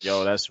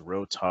 yo, that's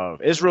real tough.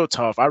 It's real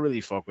tough. I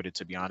really fuck with it,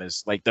 to be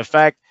honest. Like the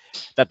fact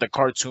that the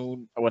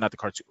cartoon, well, not the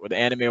cartoon, or the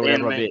anime or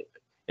whatever of Anime. it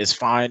is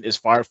fine, is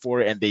fire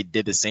for it, and they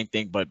did the same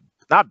thing, but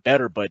not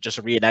better, but just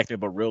a reenactment,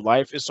 but real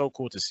life. It's so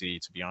cool to see,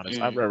 to be honest.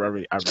 Mm. I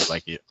really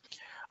like it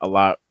a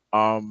lot.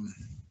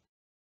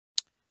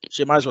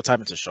 Shit, might as well type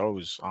into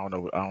shows. I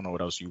don't know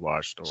what else you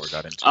watched or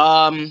got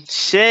into.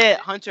 Shit,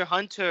 Hunter x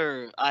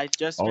Hunter. I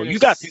just Oh, finished. you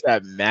got through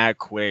that mad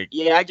quick.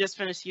 Yeah, I just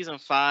finished season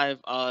 5.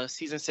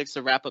 Season 6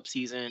 the wrap up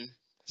season.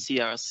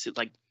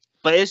 Like,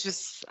 but it's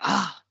just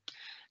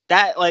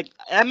that like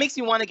that makes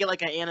me want to get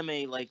like an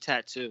anime like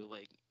tattoo,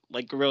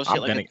 like real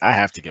shit, I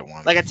have to get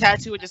one. like a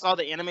tattoo with just all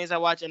the animes I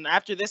watch. And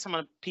after this, I'm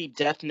gonna peep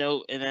Death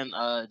Note and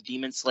then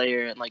Demon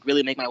Slayer and like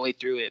really make my way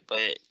through it.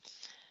 But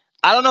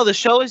I don't know. The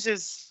show is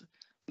just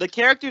the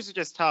characters are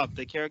just tough.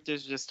 The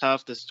characters are just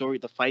tough. The story,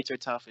 the fights are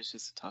tough. It's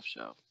just a tough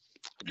show.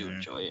 I do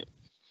enjoy it.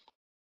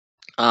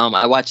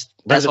 I watched.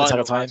 That's all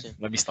I've been watching.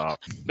 Let me stop.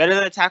 Better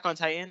than Attack on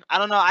Titan. I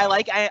don't know.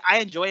 I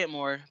enjoy it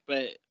more,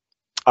 but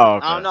Oh,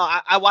 okay. I don't know.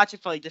 I watch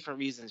it for like different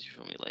reasons. You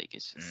feel me? Like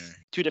it's just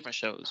 2 different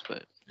shows,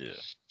 but yeah,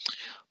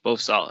 both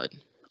solid.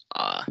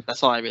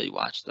 That's all I really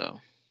watch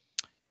though.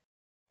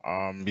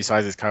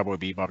 Besides this Cowboy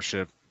Bebop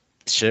shit.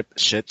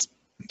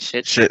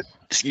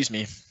 Excuse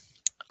me.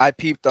 I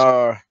peeped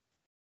the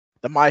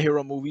My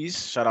Hero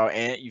movies. Shout out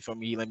Ant. You feel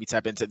me? He let me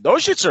tap into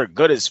those shits are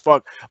good as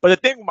fuck. But the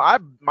thing,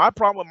 my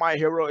problem with My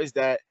Hero is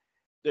that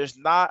there's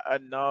not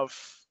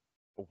enough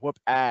whoop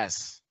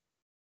ass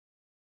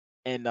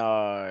in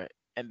that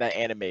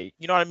anime.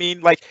 You know what I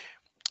mean? Like,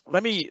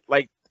 let me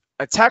like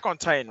Attack on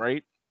Titan,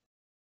 right?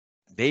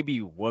 They be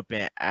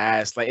whooping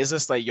ass. Like, it's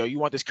just like, yo, you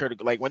want this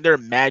character, like when they're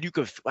mad, you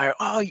could like,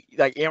 oh,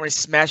 like Aaron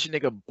smashing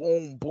nigga,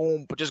 boom,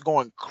 boom, but just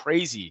going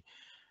crazy.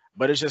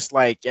 But it's just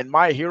like in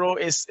My Hero,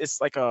 it's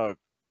like a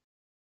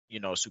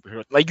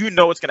superhero. Like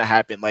what's gonna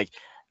happen. Like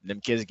them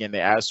kids getting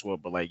their ass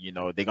whooped, but like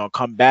they're gonna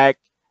come back.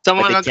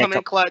 Someone They gonna can't come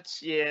in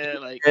clutch, yeah,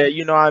 like Yeah,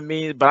 you know what I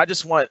mean. But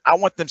I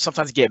want them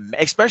sometimes to get,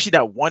 especially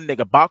that one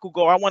nigga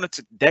Bakugo. I wanted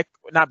to deck,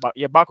 not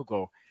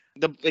Bakugo.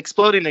 the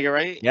exploding nigga,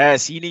 right?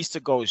 Yes, he needs to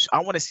go. I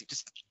want to see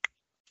just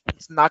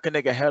knock a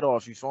nigga head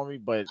off. You feel me?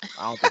 But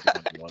I don't think they're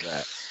gonna do all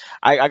that.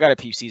 I gotta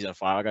peep season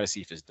 5. I gotta see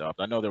if it's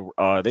dubbed. I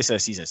know they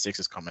said season 6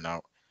 is coming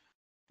out,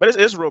 but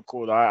it's real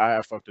cool though. I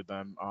fucked with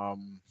them.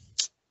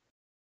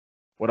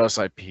 What else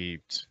I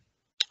peeped?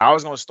 I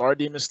was gonna start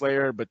Demon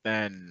Slayer, but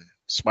then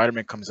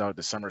Spider-Man comes out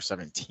December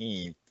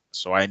 17th,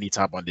 so I need to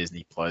hop on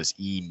Disney Plus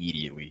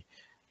immediately.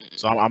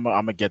 So I'm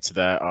gonna get to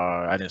that.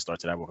 I didn't start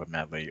to that. I woke up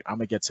mad late. I'm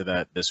gonna get to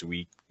that this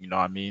week. You know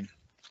what I mean?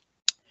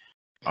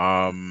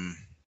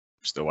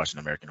 Still watching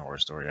American Horror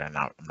Story. I'm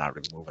not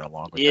really moving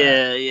along with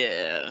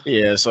that.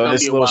 Yeah. So Don't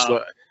it's be a little wild.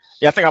 slow.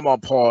 Yeah, I think I'm on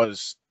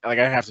pause. Like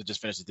I have to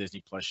just finish the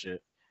Disney Plus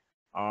shit.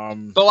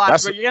 But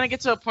watch, bro, you're gonna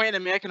get to a point in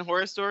American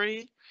Horror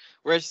Story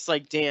where it's just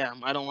like,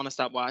 damn, I don't want to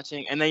stop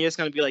watching, and then you're just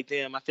gonna be like,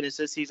 damn, I finished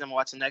this season, I'm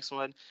watching the next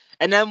one,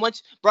 and then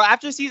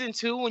after season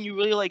 2, when you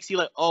really like see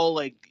like, oh,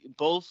 like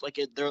both like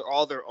they're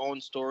all their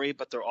own story,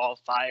 but they're all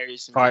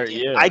fires. Fire, like,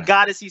 yeah. I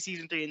gotta see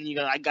season 3, and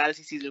I gotta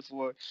see season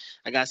 4,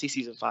 I gotta see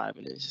season 5,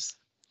 and it's just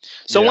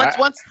so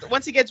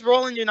once it gets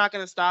rolling, you're not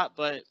gonna stop.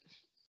 But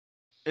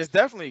it's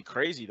definitely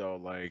crazy though.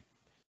 Like,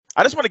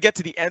 I just want to get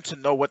to the end to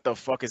know what the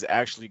fuck is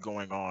actually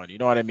going on. You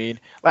know what I mean?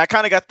 Like, I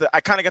kind of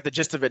got the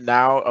gist of it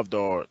now of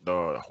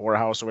the horror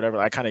house or whatever.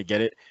 I kind of get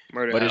it.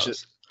 Murder but house. It's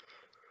just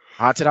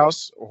haunted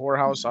house or horror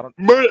house. I don't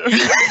murder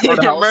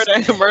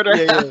murder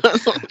house.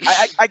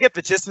 I get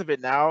the gist of it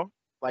now.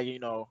 Like,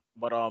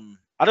 but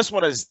I just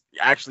want to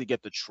actually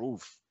get the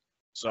truth.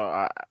 So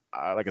I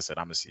like I said,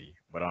 I'm gonna see.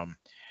 But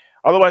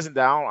otherwise than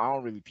that, I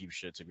don't really peep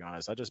shit, to be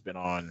honest. I just been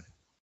on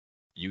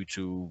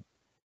YouTube,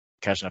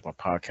 catching up on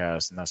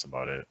podcasts, and that's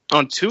about it.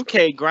 On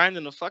 2K,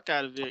 grinding the fuck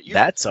out of it.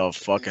 That's a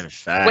fucking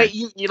fact. Wait,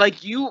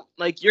 your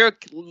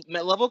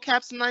level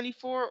cap's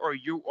 94, or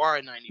you are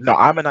a 94? No,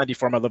 I'm a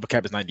 94. My level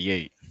cap is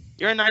 98.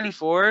 You're a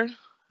 94?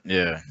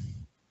 Yeah.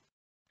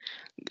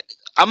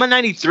 I'm a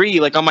 93,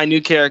 like on my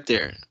new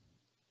character.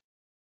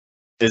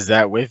 Is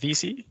that with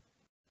VC?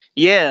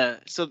 Yeah.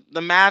 So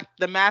the math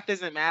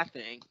isn't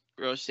mathing.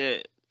 Real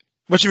shit.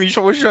 What you mean?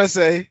 What you trying to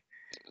say?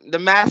 The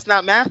math's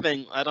not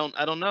mathing. I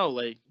don't know.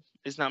 Like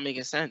it's not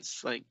making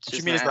sense. Like it's What you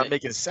just mean not it's not adding.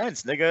 making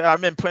sense, nigga?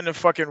 I've been putting in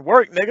fucking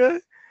work, nigga.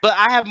 But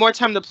I have more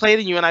time to play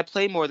than you, and I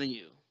play more than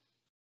you.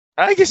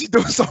 I guess you're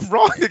doing something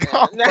wrong, nigga.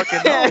 I don't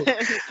fucking know.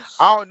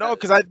 I don't know,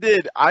 cause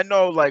I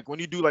know like when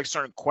you do like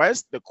certain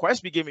quests, the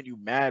quest be giving you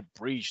mad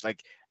breach.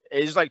 Like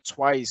it's like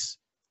twice,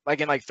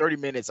 like in like 30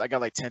 minutes, I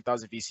got like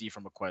 10,000 VC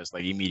from a quest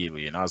like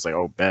immediately, and I was like,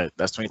 oh bet,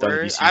 that's 20,000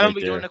 Word. VC I don't right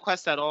be doing there. the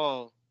quest at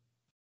all.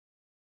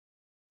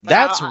 Like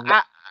That's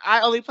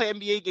I only play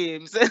NBA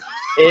games.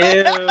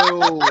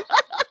 ew,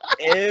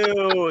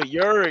 ew.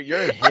 You're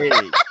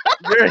hit.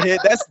 You're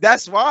hit.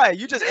 That's why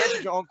you just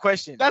answered your own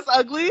question. That's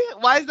ugly.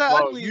 Why is that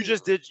Bro, ugly? you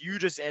just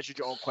answered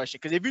your own question.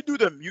 Because if you do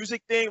the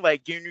music thing,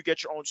 like you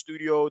get your own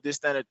studio, this,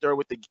 that, and the third,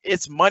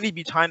 it's money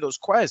behind those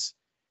quests.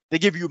 They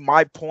give you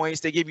my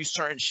points. They give you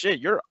certain shit.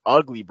 You're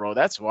ugly, bro.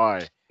 That's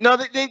why. No,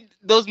 they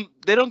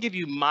don't give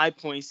you my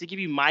points. They give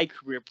you my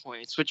career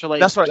points, which are like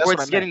That's what I towards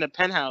meant. getting the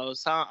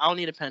penthouse. I don't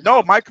need a penthouse.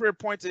 No, my career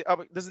points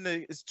doesn't.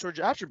 It's towards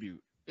your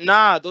attribute.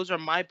 Nah, those are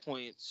my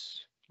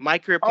points. My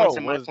career points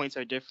and my well, points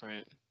are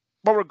different.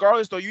 But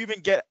regardless, though, you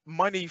even get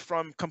money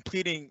from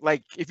completing.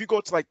 Like if you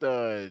go to like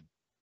the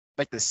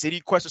city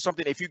quest or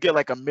something, if you get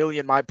like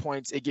 1,000,000 my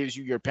points, it gives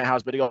you your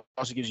penthouse, but it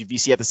also gives you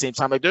VC at the same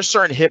time. Like there's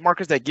certain hit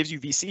markers that gives you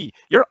VC.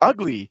 You're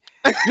ugly.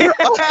 You're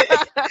ugly.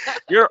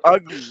 You're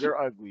ugly.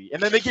 You're ugly.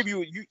 And then they give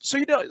you so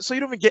you don't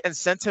even get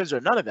incentives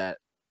or none of that.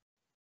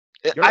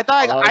 I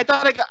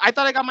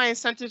thought I got my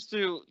incentives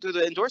through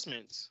the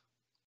endorsements.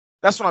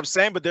 That's what I'm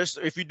saying. But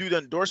if you do the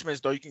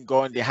endorsements though, you can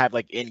go and they have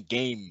like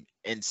in-game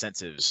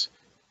incentives.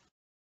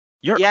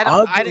 You're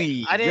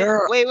ugly. I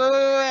didn't. Wait.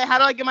 How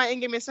do I get my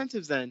in-game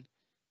incentives then?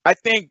 I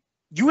think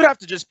you would have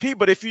to just pee,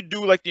 but if you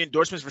do like the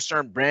endorsements for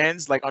certain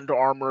brands, like Under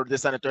Armour,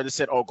 this and the third, they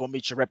said, "Oh, go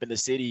meet your rep in the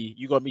city."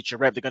 You go meet your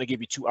rep. They're gonna give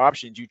you 2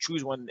 options. You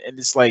choose one, and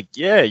it's like,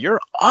 yeah, you're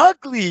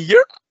ugly.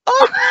 You're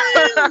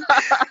ugly.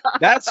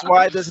 That's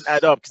why it doesn't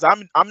add up.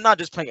 Because I'm not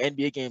just playing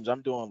NBA games.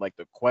 I'm doing like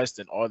the quest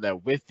and all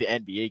that with the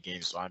NBA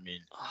games. So I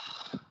mean,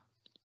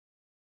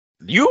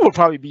 you would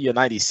probably be a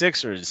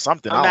 96 or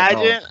something.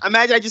 Imagine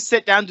I just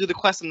sit down and do the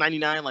quest of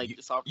 99 like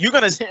this. You're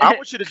gonna. I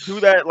want you to do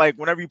that like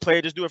whenever you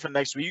play. Just do it for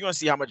next week. You're gonna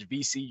see how much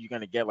VC you're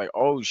gonna get. Like,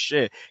 oh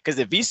shit, because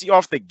the VC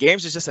off the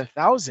games is just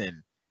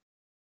 1,000.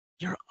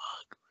 You're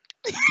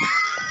ugly.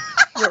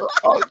 You're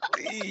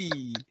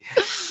ugly.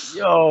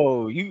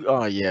 Yo, you.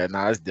 Oh yeah,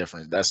 nah, it's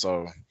different. That's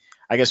all.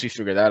 I guess we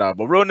figured that out.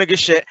 But real nigga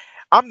shit.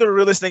 I'm the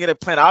realest nigga in the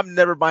planet. I'm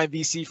never buying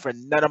VC for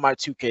none of my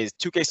 2Ks.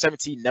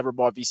 2K17 never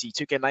bought VC.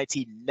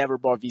 2K19 never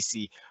bought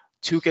VC.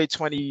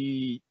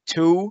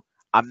 2K22,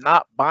 I'm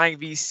not buying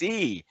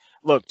VC.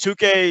 Look,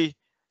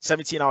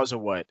 2K17, I was a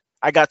what?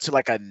 I got to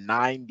like a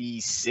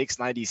 96,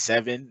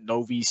 97,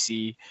 no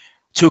VC.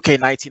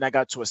 2K19, I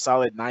got to a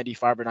solid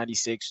 95 or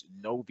 96,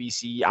 no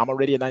VC. I'm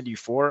already a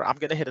 94. I'm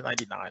gonna hit a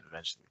 99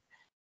 eventually.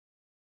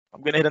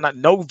 I'm gonna hit a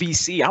no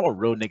VC. I'm a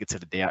real nigga to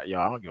the day out, yo.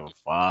 I don't give a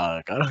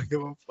fuck. I don't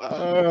give a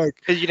fuck.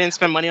 Because you didn't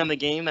spend money on the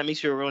game, that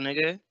makes you a real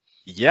nigga.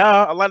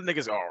 Yeah, a lot of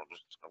niggas are.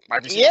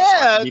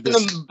 Yeah,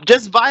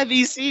 just buy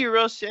VC,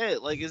 real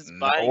shit. Like it's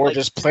buy, or like,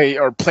 just play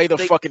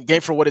the fucking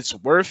game for what it's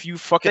worth. You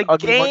fucking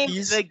ugly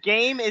monkeys. The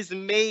game is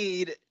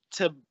made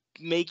to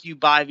make you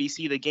buy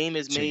VC. The game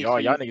is made. Y'all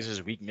niggas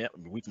is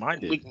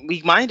weak-minded.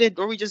 Weak-minded,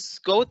 or we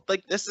just go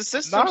like that's the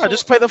system. Nah,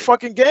 just play the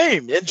fucking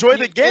game. Enjoy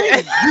the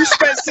game. You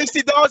spent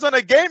 $60 on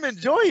a game.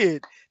 Enjoy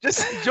it.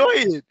 Just enjoy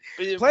it.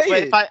 Play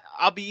it.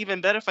 I'll be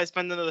even better if I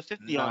spend another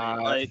 50 on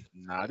it. Like,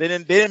 nah, they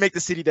didn't make the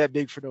city that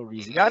big for no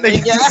reason. Y'all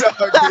niggas is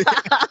ugly.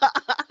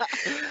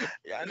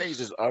 Y'all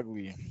niggas is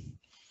ugly.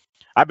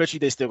 I bet you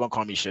they still gonna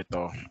call me shit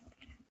though.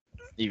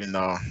 Even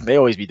though they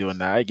always be doing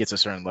that. It gets a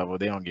certain level.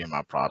 They don't give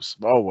my props.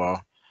 Oh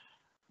well.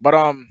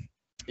 But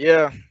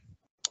yeah.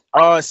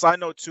 Side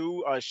note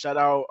too, shout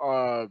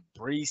out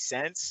Bree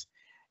Scents.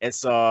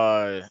 It's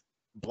a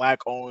black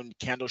owned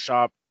candle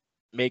shop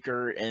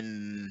maker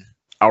in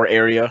our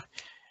area.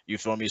 You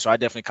feel me? So I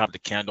definitely copped the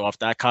candle off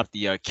that. I copped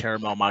the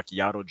caramel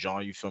macchiato,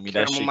 John. You feel me?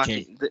 That shit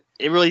came.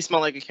 It really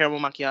smelled like a caramel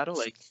macchiato,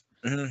 like.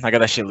 I got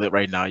that shit lit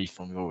right now. You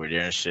feel me over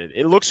there and shit.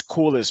 It looks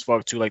cool as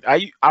fuck too. Like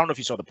I don't know if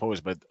you saw the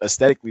post, but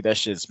aesthetically that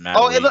shit's mad.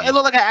 Oh, it looked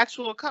like an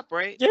actual cup,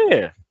 right?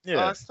 Yeah. Oh,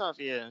 that's tough.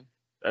 Yeah.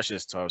 That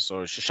shit's tough.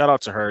 So shout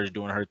out to her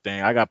doing her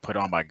thing. I got put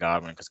on by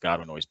Godwin because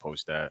Godwin always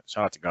posts that.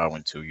 Shout out to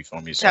Godwin too. You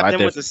feel me? So Tapped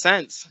in with the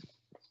sense.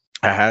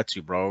 I had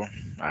to, bro.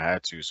 I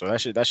had to. So that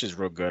shit's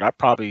real good. I'll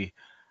probably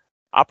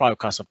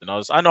cut something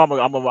else. I know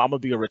I'm gonna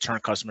be a return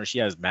customer. She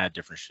has mad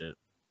different shit.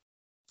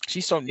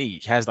 She's so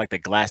neat. She has like the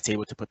glass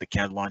table to put the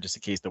candle on just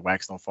in case the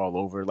wax don't fall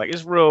over. Like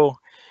it's real.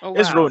 Oh, wow.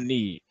 It's real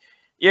neat.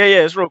 Yeah,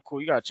 it's real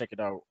cool. You gotta check it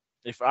out.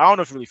 I don't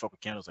know if you really fuck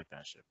with candles like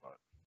that shit, but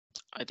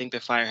I think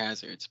they're fire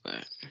hazards,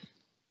 but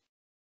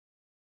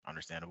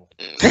understandable.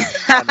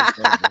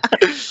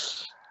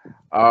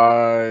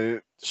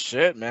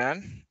 Shit,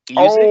 man.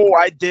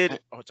 I did.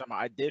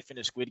 I did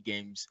finish Squid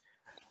Games.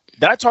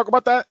 Did I talk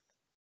about that?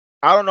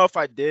 I don't know if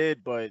I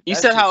did, but You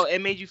that's said how just.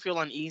 it made you feel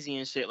uneasy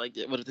and shit. Like,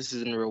 what if this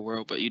is in the real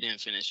world, but you didn't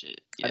finish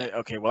it? Yeah.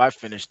 Okay, well, I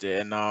finished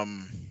it, and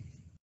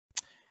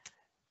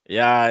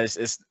yeah,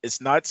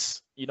 it's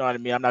nuts. You know what I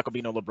mean? I'm not gonna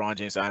be no LeBron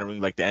James. I don't really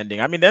like the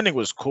ending. I mean, the ending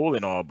was cool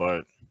and all,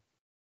 but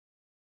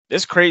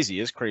it's crazy.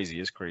 It's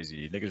crazy. It's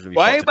crazy. Niggas really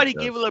Why fought to the everybody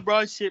death. gave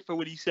LeBron shit for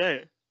what he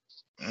said?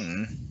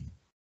 Mm-hmm.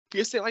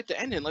 You say like the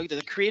ending, like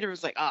the creator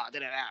was like, ah,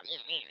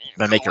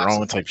 Then make your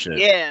own type shit.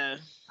 yeah.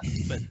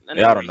 But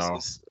Yeah, I don't know.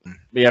 racist.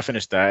 But yeah, I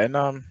finished that,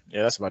 and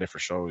yeah, that's about it for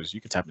shows.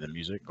 You can tap into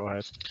music. Go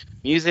ahead.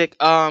 Music.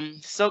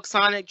 Silk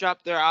Sonic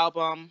dropped their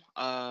album.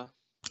 I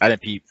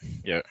didn't peep.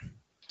 Yeah.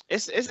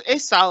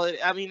 It's solid.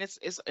 I mean, it's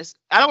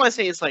I don't want to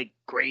say it's like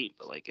great,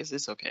 but like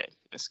it's okay.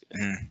 It's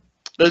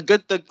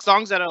good. The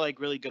songs that are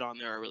like really good on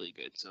there are really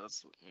good. So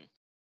that's.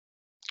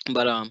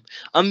 But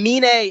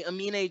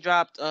Amine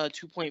dropped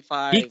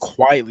 2.5. He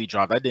quietly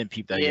dropped. I didn't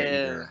peep that yet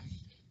either.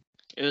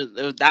 It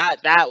was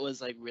that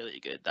was like really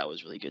good. That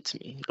was really good to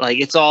me. Like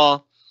it's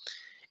a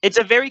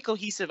very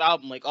cohesive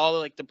album. Like all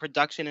like the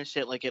production and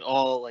shit. Like it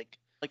all it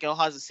all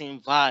has the same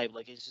vibe.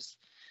 Like it's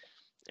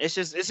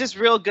just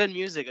real good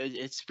music.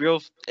 It's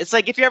real. It's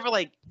like if you ever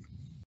like.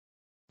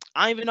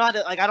 I don't even know how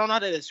to I don't know how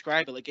to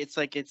describe it. Like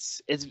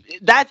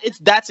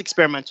that's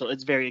experimental.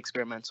 It's very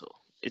experimental.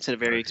 It's a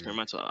very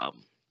experimental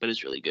album, but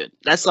it's really good.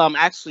 That's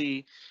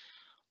actually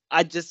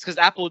I just because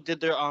Apple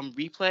did their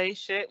replay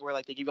shit where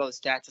like they give you all the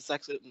stats. It's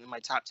actually in my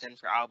top 10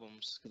 for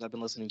albums because I've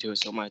been listening to it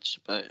so much.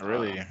 But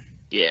really,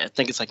 yeah, I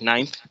think it's like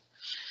 9th.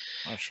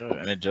 Oh shit!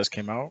 And it just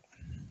came out.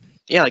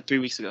 Yeah, like 3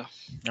 weeks ago.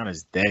 On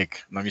his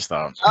dick. Let me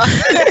stop.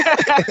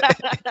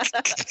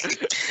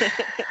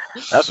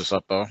 That's what's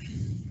up though.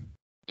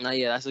 No,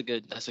 yeah, that's a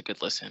good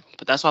listen.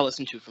 But that's all I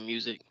listen to for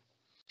music.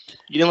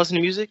 You didn't listen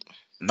to music?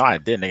 No, I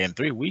didn't. Again,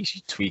 3 weeks.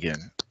 You tweaking?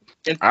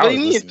 What do you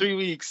mean in 3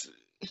 weeks?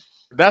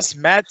 That's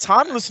mad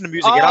time to listen to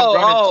music. And I'm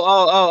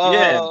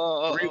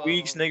running 3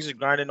 weeks. Niggas are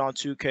grinding on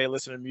 2K,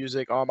 listening to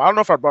music. I don't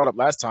know if I brought up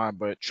last time,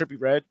 but Trippie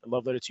Redd,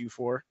 Love Letter to You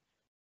 4.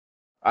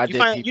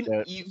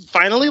 You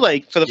finally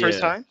like for the first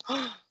time?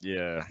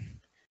 Yeah.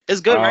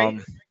 It's good, right?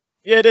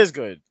 Yeah, it is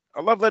good.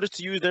 I Love Letters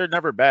to You. They're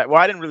never bad.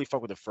 Well, I didn't really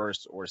fuck with the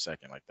first or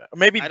second like that.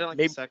 Maybe I don't like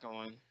the second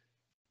one.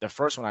 The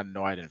first one I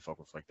know I didn't fuck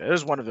with like that.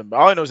 There's one of them.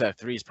 All I know is that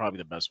 3 is probably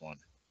the best one.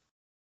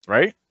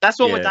 Right? That's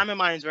the one with Diamond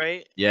Mines,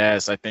 right?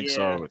 Yes, I think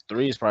so.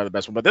 3 is probably the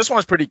best one, but this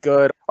one's pretty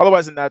good.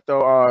 Otherwise than that,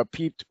 though,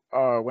 peeped.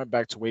 Went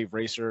back to Wave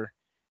Racer.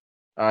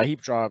 He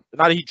dropped,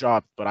 not he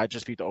dropped, but I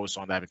just peeped the old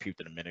song that I haven't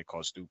peeped in a minute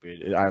called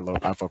 "Stupid." I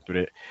fucked with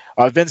it.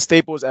 Vince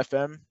Staples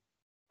FM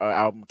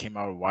album came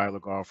out a while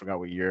ago. I forgot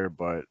what year,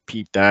 but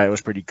peeped that. It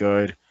was pretty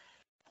good.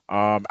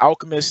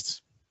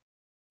 Alchemist.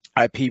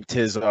 I peeped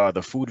his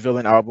the Food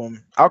Villain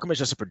album. Alchemist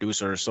just a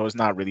producer, so it's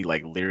not really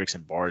like lyrics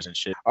and bars and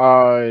shit.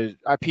 I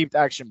peeped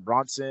Action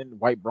Bronson,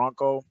 White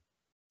Bronco.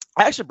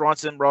 Action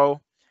Bronson, bro,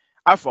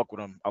 I fuck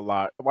with him a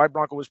lot. White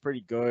Bronco was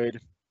pretty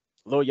good.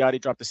 Lil Yachty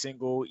dropped a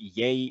single,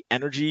 Yay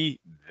Energy.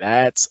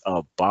 That's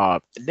a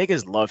bop.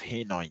 Niggas love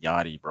hitting on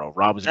Yachty, bro.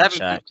 Rob was in the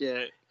chat.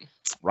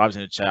 Rob's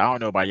in the chat. I don't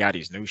know about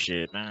Yachty's new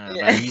shit, man.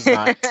 He's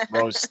not,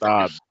 bro.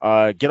 Stop.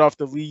 Get Off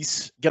the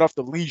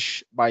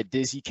Leash by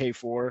Dizzy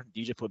K4.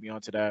 DJ put me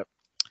onto that.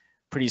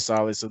 Pretty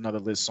solid. It's another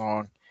lit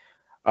song.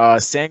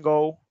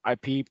 Sango, I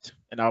peeped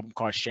an album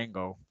called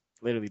Shango.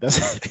 Literally,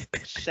 that's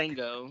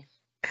Shango.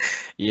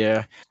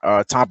 Yeah.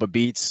 Tampa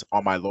Beats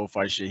on my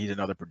lo-fi shit. He's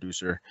another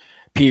producer.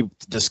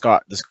 Peeped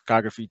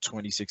discography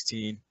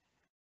 2016.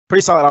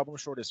 Pretty solid album,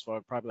 short as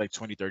fuck, probably like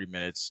 20-30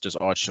 minutes, just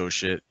all show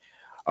shit.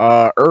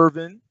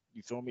 Irvin,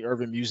 you feel me?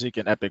 Urban Music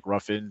and Epic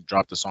Ruffin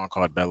dropped a song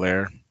called Bel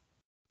Air.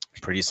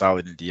 Pretty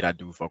solid indeed. I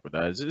do fuck with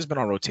that. It's been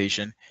on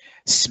rotation.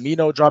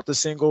 Smino dropped a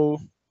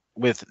single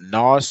with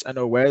Nas and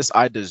OS,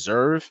 I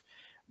Deserve.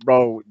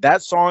 Bro,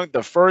 that song,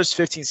 the first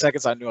 15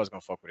 seconds, I knew I was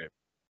gonna fuck with it.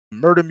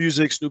 Murder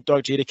Music, Snoop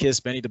Dogg,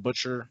 Jadakiss, Benny the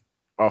Butcher,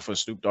 off of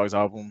Snoop Dogg's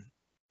album.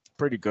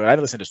 Pretty good. I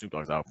didn't listen to Snoop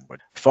Dogg's album, but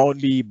Phone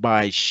Me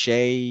by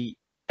Shay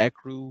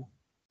Ekru.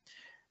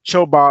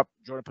 Chill Bop,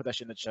 Jordan put that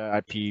shit in the chat.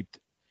 I peeped.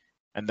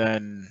 And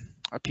then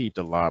I peeped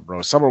a lot,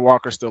 bro. Summer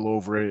Walker still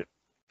over it.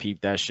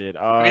 Peeped that shit.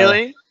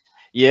 Really?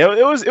 Yeah,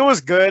 it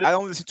was good. I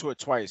only listened to it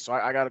twice, so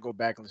I gotta go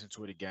back and listen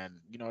to it again,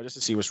 just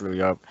to see what's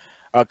really up.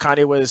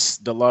 Kanye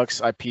West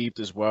Deluxe, I peeped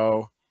as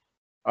well.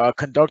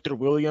 Conductor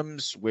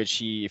Williams,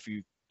 which if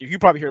you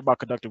probably hear about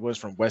Conductor Williams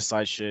from West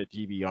Side shit,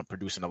 he be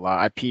producing a lot.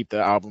 I peeped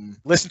the album.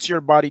 Listen to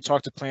Your Body,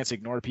 Talk to Plants,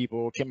 Ignore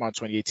People. Came out in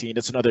 2018.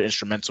 It's another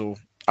instrumental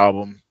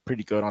album.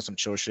 Pretty good on some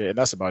chill shit, and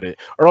that's about it.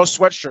 Earl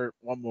Sweatshirt,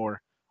 one more.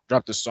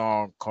 Dropped a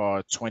song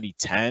called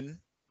 2010.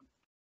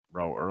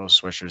 Bro, Earl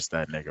Sweatshirt's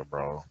that nigga,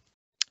 bro.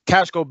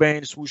 Cash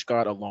Cobain, Swoosh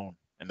God Alone.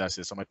 And that's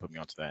it. Somebody put me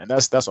onto that. And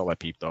that's all I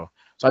peeped though.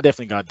 So I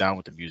definitely got down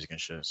with the music and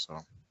shit. So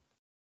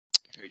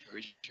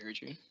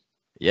heard you.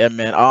 Yeah,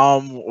 man.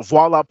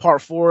 Voila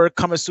Part 4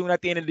 coming soon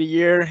at the end of the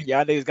year.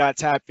 Y'all niggas gotta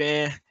tap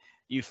in.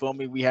 You feel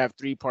me? We have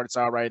 3 parts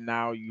out right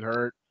now. You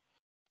heard.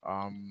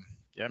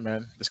 Yeah,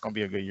 man. This gonna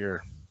be a good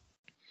year.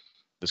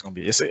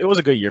 It was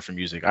a good year for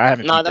music. I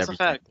haven't that's everything, a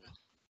fact.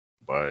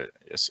 But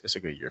it's a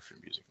good year for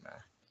music, man.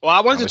 Well,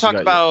 I wanted to talk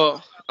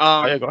about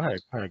Oh yeah, Um, go ahead.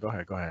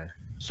 Go ahead.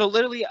 so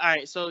literally, all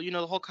right. So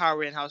the whole Kyle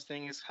Rittenhouse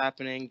thing is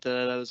happening.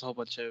 There's a whole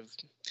bunch of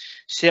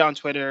shit on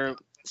Twitter.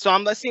 So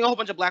I'm seeing a whole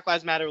bunch of Black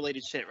Lives Matter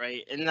related shit,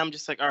 right? And I'm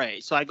just like, all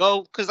right. So I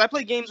go because I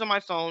play games on my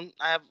phone.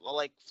 I have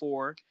like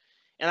 4,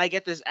 and I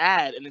get this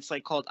ad, and it's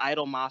like called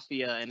Idol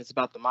Mafia, and it's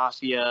about the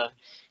mafia,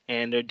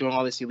 and they're doing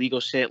all this illegal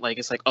shit. Like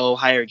it's like, oh,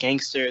 hire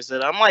gangsters.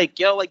 And I'm like,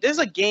 yo, like there's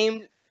a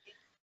game,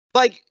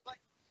 like.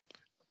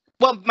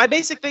 Well, my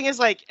basic thing is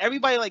like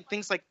everybody like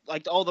thinks like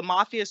oh the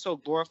mafia is so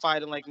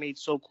glorified and like made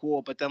so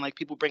cool, but then like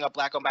people bring up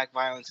black on black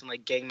violence and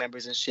like gang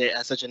members and shit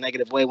as such a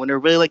negative way when they're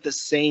really like the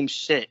same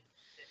shit.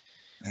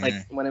 Like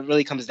Mm. when it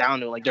really comes down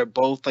to it, like they're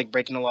both like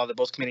breaking the law, they're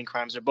both committing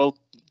crimes, they're both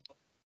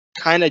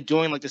kind of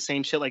doing like the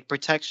same shit, like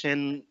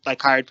protection,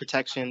 like hired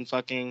protection,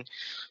 fucking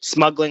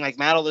smuggling, like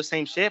mad all the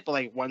same shit, but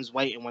like one's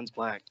white and one's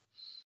black.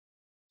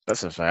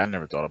 That's a fact. I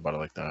never thought about it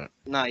like that.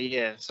 Nah,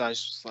 yeah. So I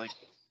was just like,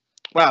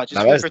 wow, just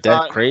Now food that's for dead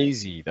thought.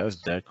 crazy. That's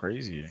dead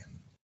crazy.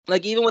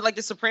 Like even with like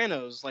The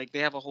Sopranos, like they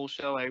have a whole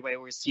show. Everybody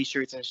wears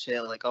T-shirts and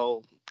shit. Like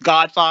oh,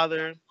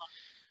 Godfather,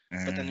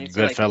 but then it's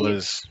like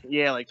Goodfellas.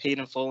 yeah, like paid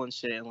in full and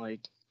shit. And like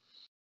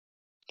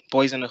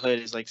Boys in the Hood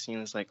is like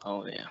seen as like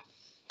oh yeah,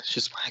 it's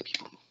just black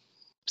people.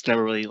 It's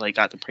never really like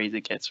got the praise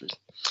it gets.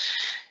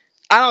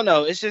 I don't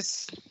know. It's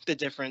just the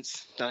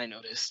difference that I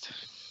noticed.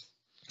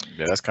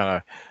 Yeah,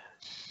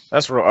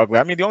 that's real ugly.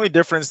 I mean, the only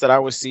difference that I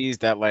would see is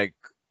that like,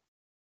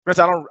 because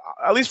I don't,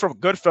 at least from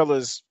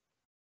Goodfellas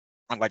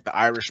and like the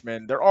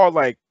Irishmen, they're all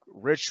like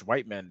rich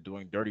white men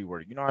doing dirty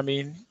work. You know what I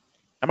mean?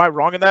 Am I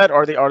wrong in that?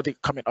 Or are they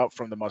coming up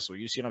from the muscle?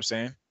 You see what I'm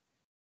saying?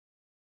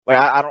 Like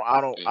I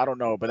don't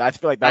know, but I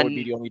feel like that would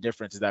be And the only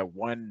difference is that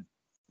one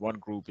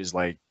group is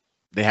like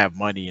they have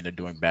money and they're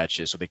doing bad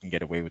shit so they can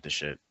get away with the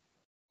shit,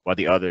 while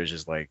the others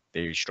is like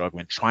they're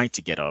struggling trying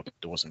to get up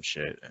doing some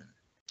shit. And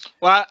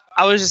well,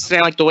 I was just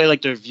saying like the way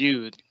like they're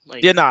viewed.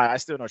 Like yeah, nah, I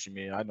still know what you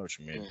mean. I know what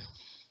you mean. yeah.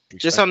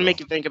 Just something to Respectful. make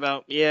you think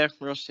about. Yeah,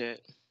 real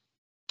shit.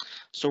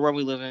 So where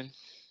we living?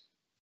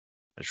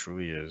 It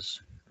truly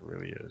is. It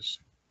really is.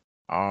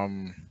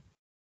 Um.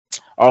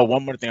 Oh,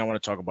 one more thing I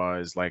want to talk about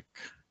is like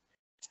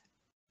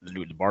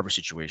the barber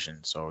situation.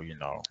 So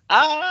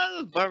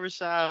Ah,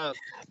 barbershop.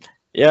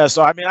 yeah.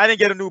 So I mean, I didn't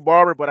get a new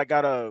barber, but I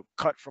got a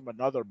cut from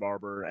another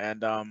barber,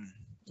 and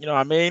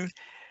I mean,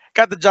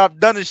 got the job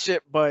done and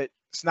shit, but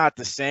it's not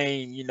the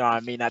same.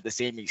 Not the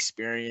same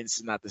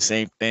experience, not the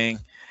same thing.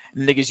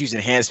 Niggas using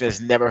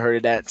enhancements, never heard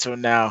of that until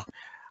now.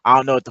 I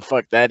don't know what the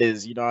fuck that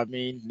is. You know what I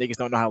mean? Niggas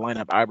don't know how to line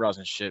up eyebrows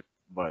and shit,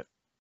 but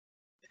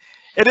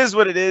it is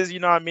what it is. You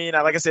know what I mean?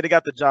 Like I said, they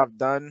got the job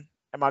done.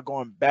 Am I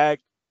going back?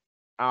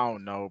 I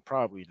don't know.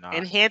 Probably not.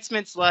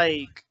 Enhancements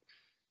like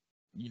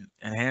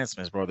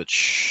Enhancements, bro.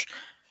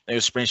 They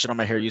was spraying shit on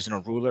my hair using a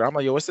ruler. I'm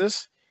like, yo, what's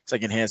this? It's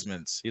like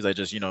enhancements. He's like,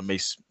 just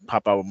makes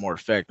pop out with more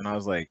effect. And I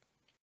was like,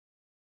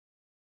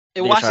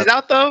 it nigga washes try.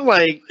 out though.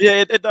 Like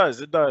Yeah, it does.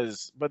 It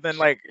does. But then,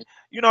 like,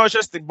 it's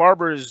just the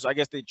barbers. I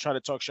guess they try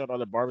to talk shit on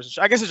other barbers. And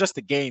shit. I guess it's just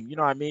the game. You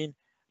know what I mean?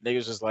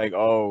 Niggas just like,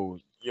 oh,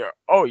 yeah.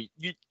 Oh, it's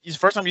the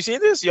first time you seen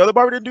this? The other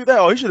barber didn't do that?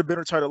 Oh, he should have been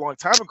retired a long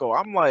time ago.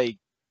 I'm like,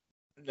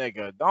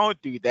 nigga,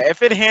 don't do that.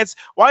 If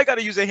why you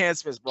gotta use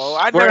enhancements, bro?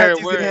 I never had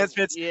to use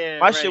enhancements. Yeah,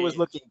 My right. shit was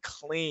looking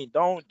clean.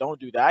 Don't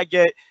do that. I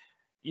get,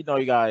 you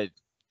gotta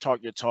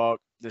talk your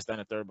talk, this, that,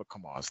 and the third, but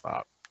come on,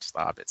 stop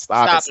it.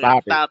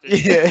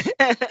 Yeah.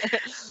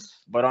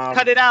 But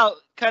cut it out.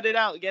 Get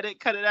it.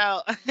 Cut it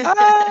out.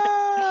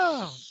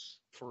 ah,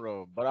 for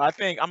real. But I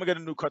think I'm gonna get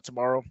a new cut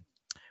tomorrow.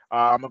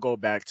 I'm gonna go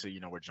back to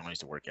where John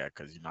used to work at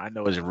because I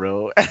know it's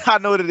real. I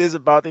know what it is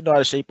about. They know how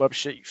to shape up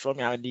shit. You feel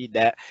me? I need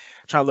that.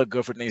 Trying to look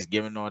good for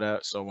Thanksgiving and all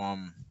that. So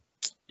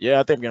yeah,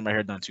 I think I'm getting my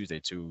hair done Tuesday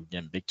too.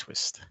 Getting big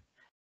twist.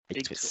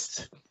 Big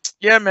twist.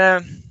 Yeah,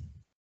 man.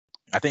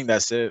 I think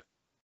that's it.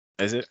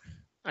 Is it?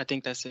 I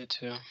think that's it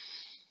too.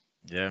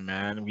 Yeah,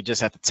 man. We just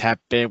have to tap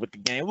in with the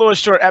game. A little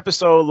short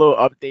episode, a little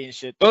update and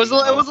shit. It was a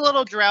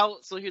little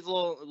drought, so here's a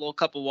little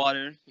cup of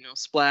water.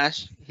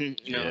 Splash.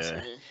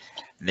 Yeah.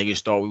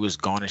 Niggas thought we was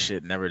gone and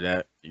shit. Never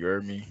that. You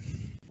heard me?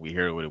 We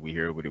here with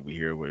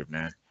it,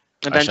 man.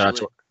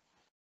 Eventually.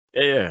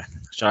 Yeah.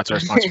 Shout out to our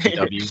sponsor,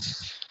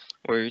 PW.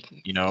 Word.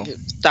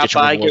 Stop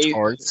by,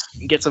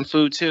 get some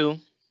food too.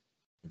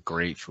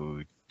 Great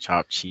food,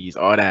 chopped cheese,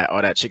 all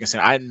that chicken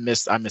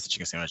sandwich. I miss the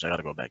chicken sandwich. I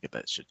gotta go back and get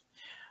that shit.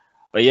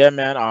 But yeah,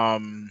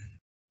 man.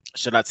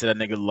 Shout out to that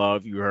nigga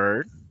Love. You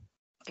heard?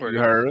 Word. You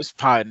heard? It's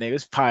pie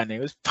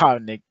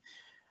nigga.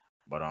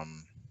 But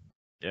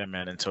yeah,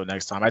 man. Until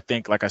next time. I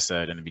think, like I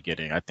said in the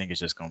beginning, I think it's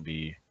just gonna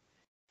be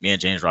me and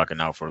James rocking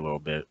out for a little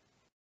bit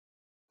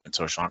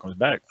until Sean comes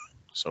back.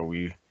 So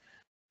we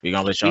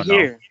gonna let y'all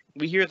know.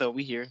 We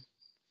here.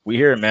 We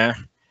here,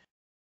 man.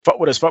 Fuck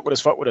with us.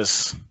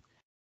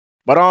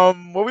 But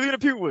what we leaving the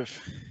people with?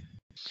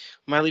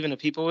 Am I leaving the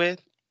people with?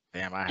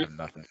 Damn, I have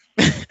nothing.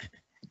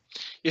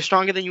 You're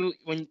stronger than you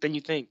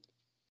think.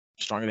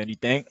 Stronger than you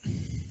think.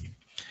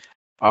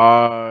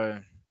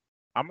 I'm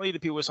gonna leave the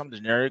people with something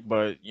generic,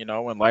 but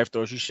when life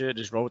throws you shit,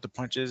 just roll with the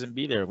punches and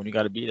be there when you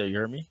gotta be there. You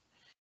heard me?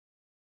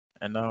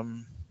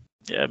 And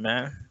Yeah,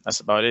 man. That's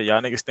about it.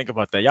 Y'all niggas think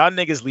about that. Y'all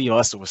niggas leave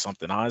us with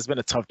something, huh? It's been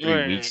a tough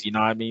 3 weeks. Right. You know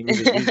what I mean? Leave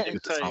niggas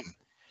with Tight. something.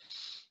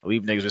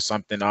 Leave niggas with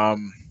something.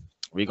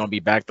 We gonna be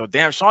back though.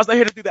 Damn, Sean's not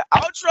here to do the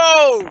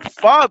outro.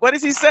 Fuck. What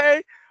does he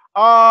say?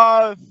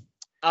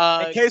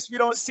 In case we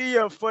don't see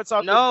your foot's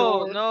out the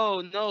No, door.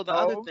 no. The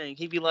other No? thing,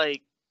 he'd be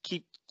like,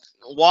 keep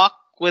walk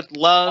with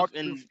love Walk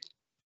and through some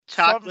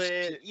chocolate.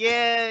 shit.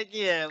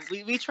 Yeah.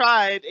 We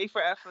tried, A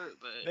for effort,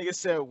 but Nigga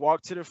said,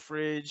 walk to the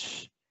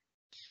fridge,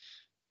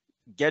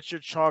 get your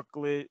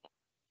chocolate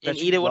and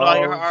that eat you it with all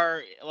your love.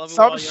 heart. Love it with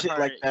Some all your shit like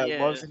heart. that.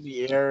 Yeah. Love's in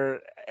the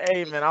air.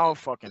 Hey man, I don't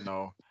fucking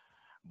know.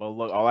 But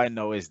look, all I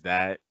know is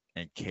that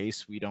in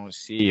case we don't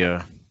see you,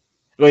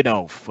 wait,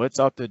 no, foot's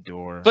out the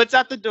door. Foot's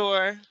out the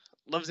door.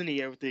 Love's in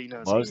the air with it, you know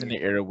what I'm Love's in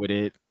saying? the air with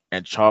it,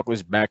 and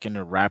chocolate's back in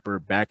the wrapper,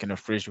 back in the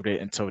fridge with it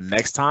until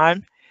next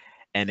time.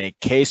 And in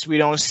case we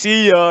don't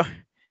see you,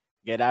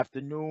 good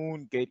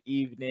afternoon, good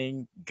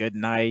evening, good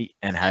night,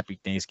 and happy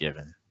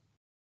Thanksgiving.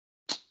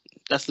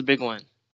 That's the big one.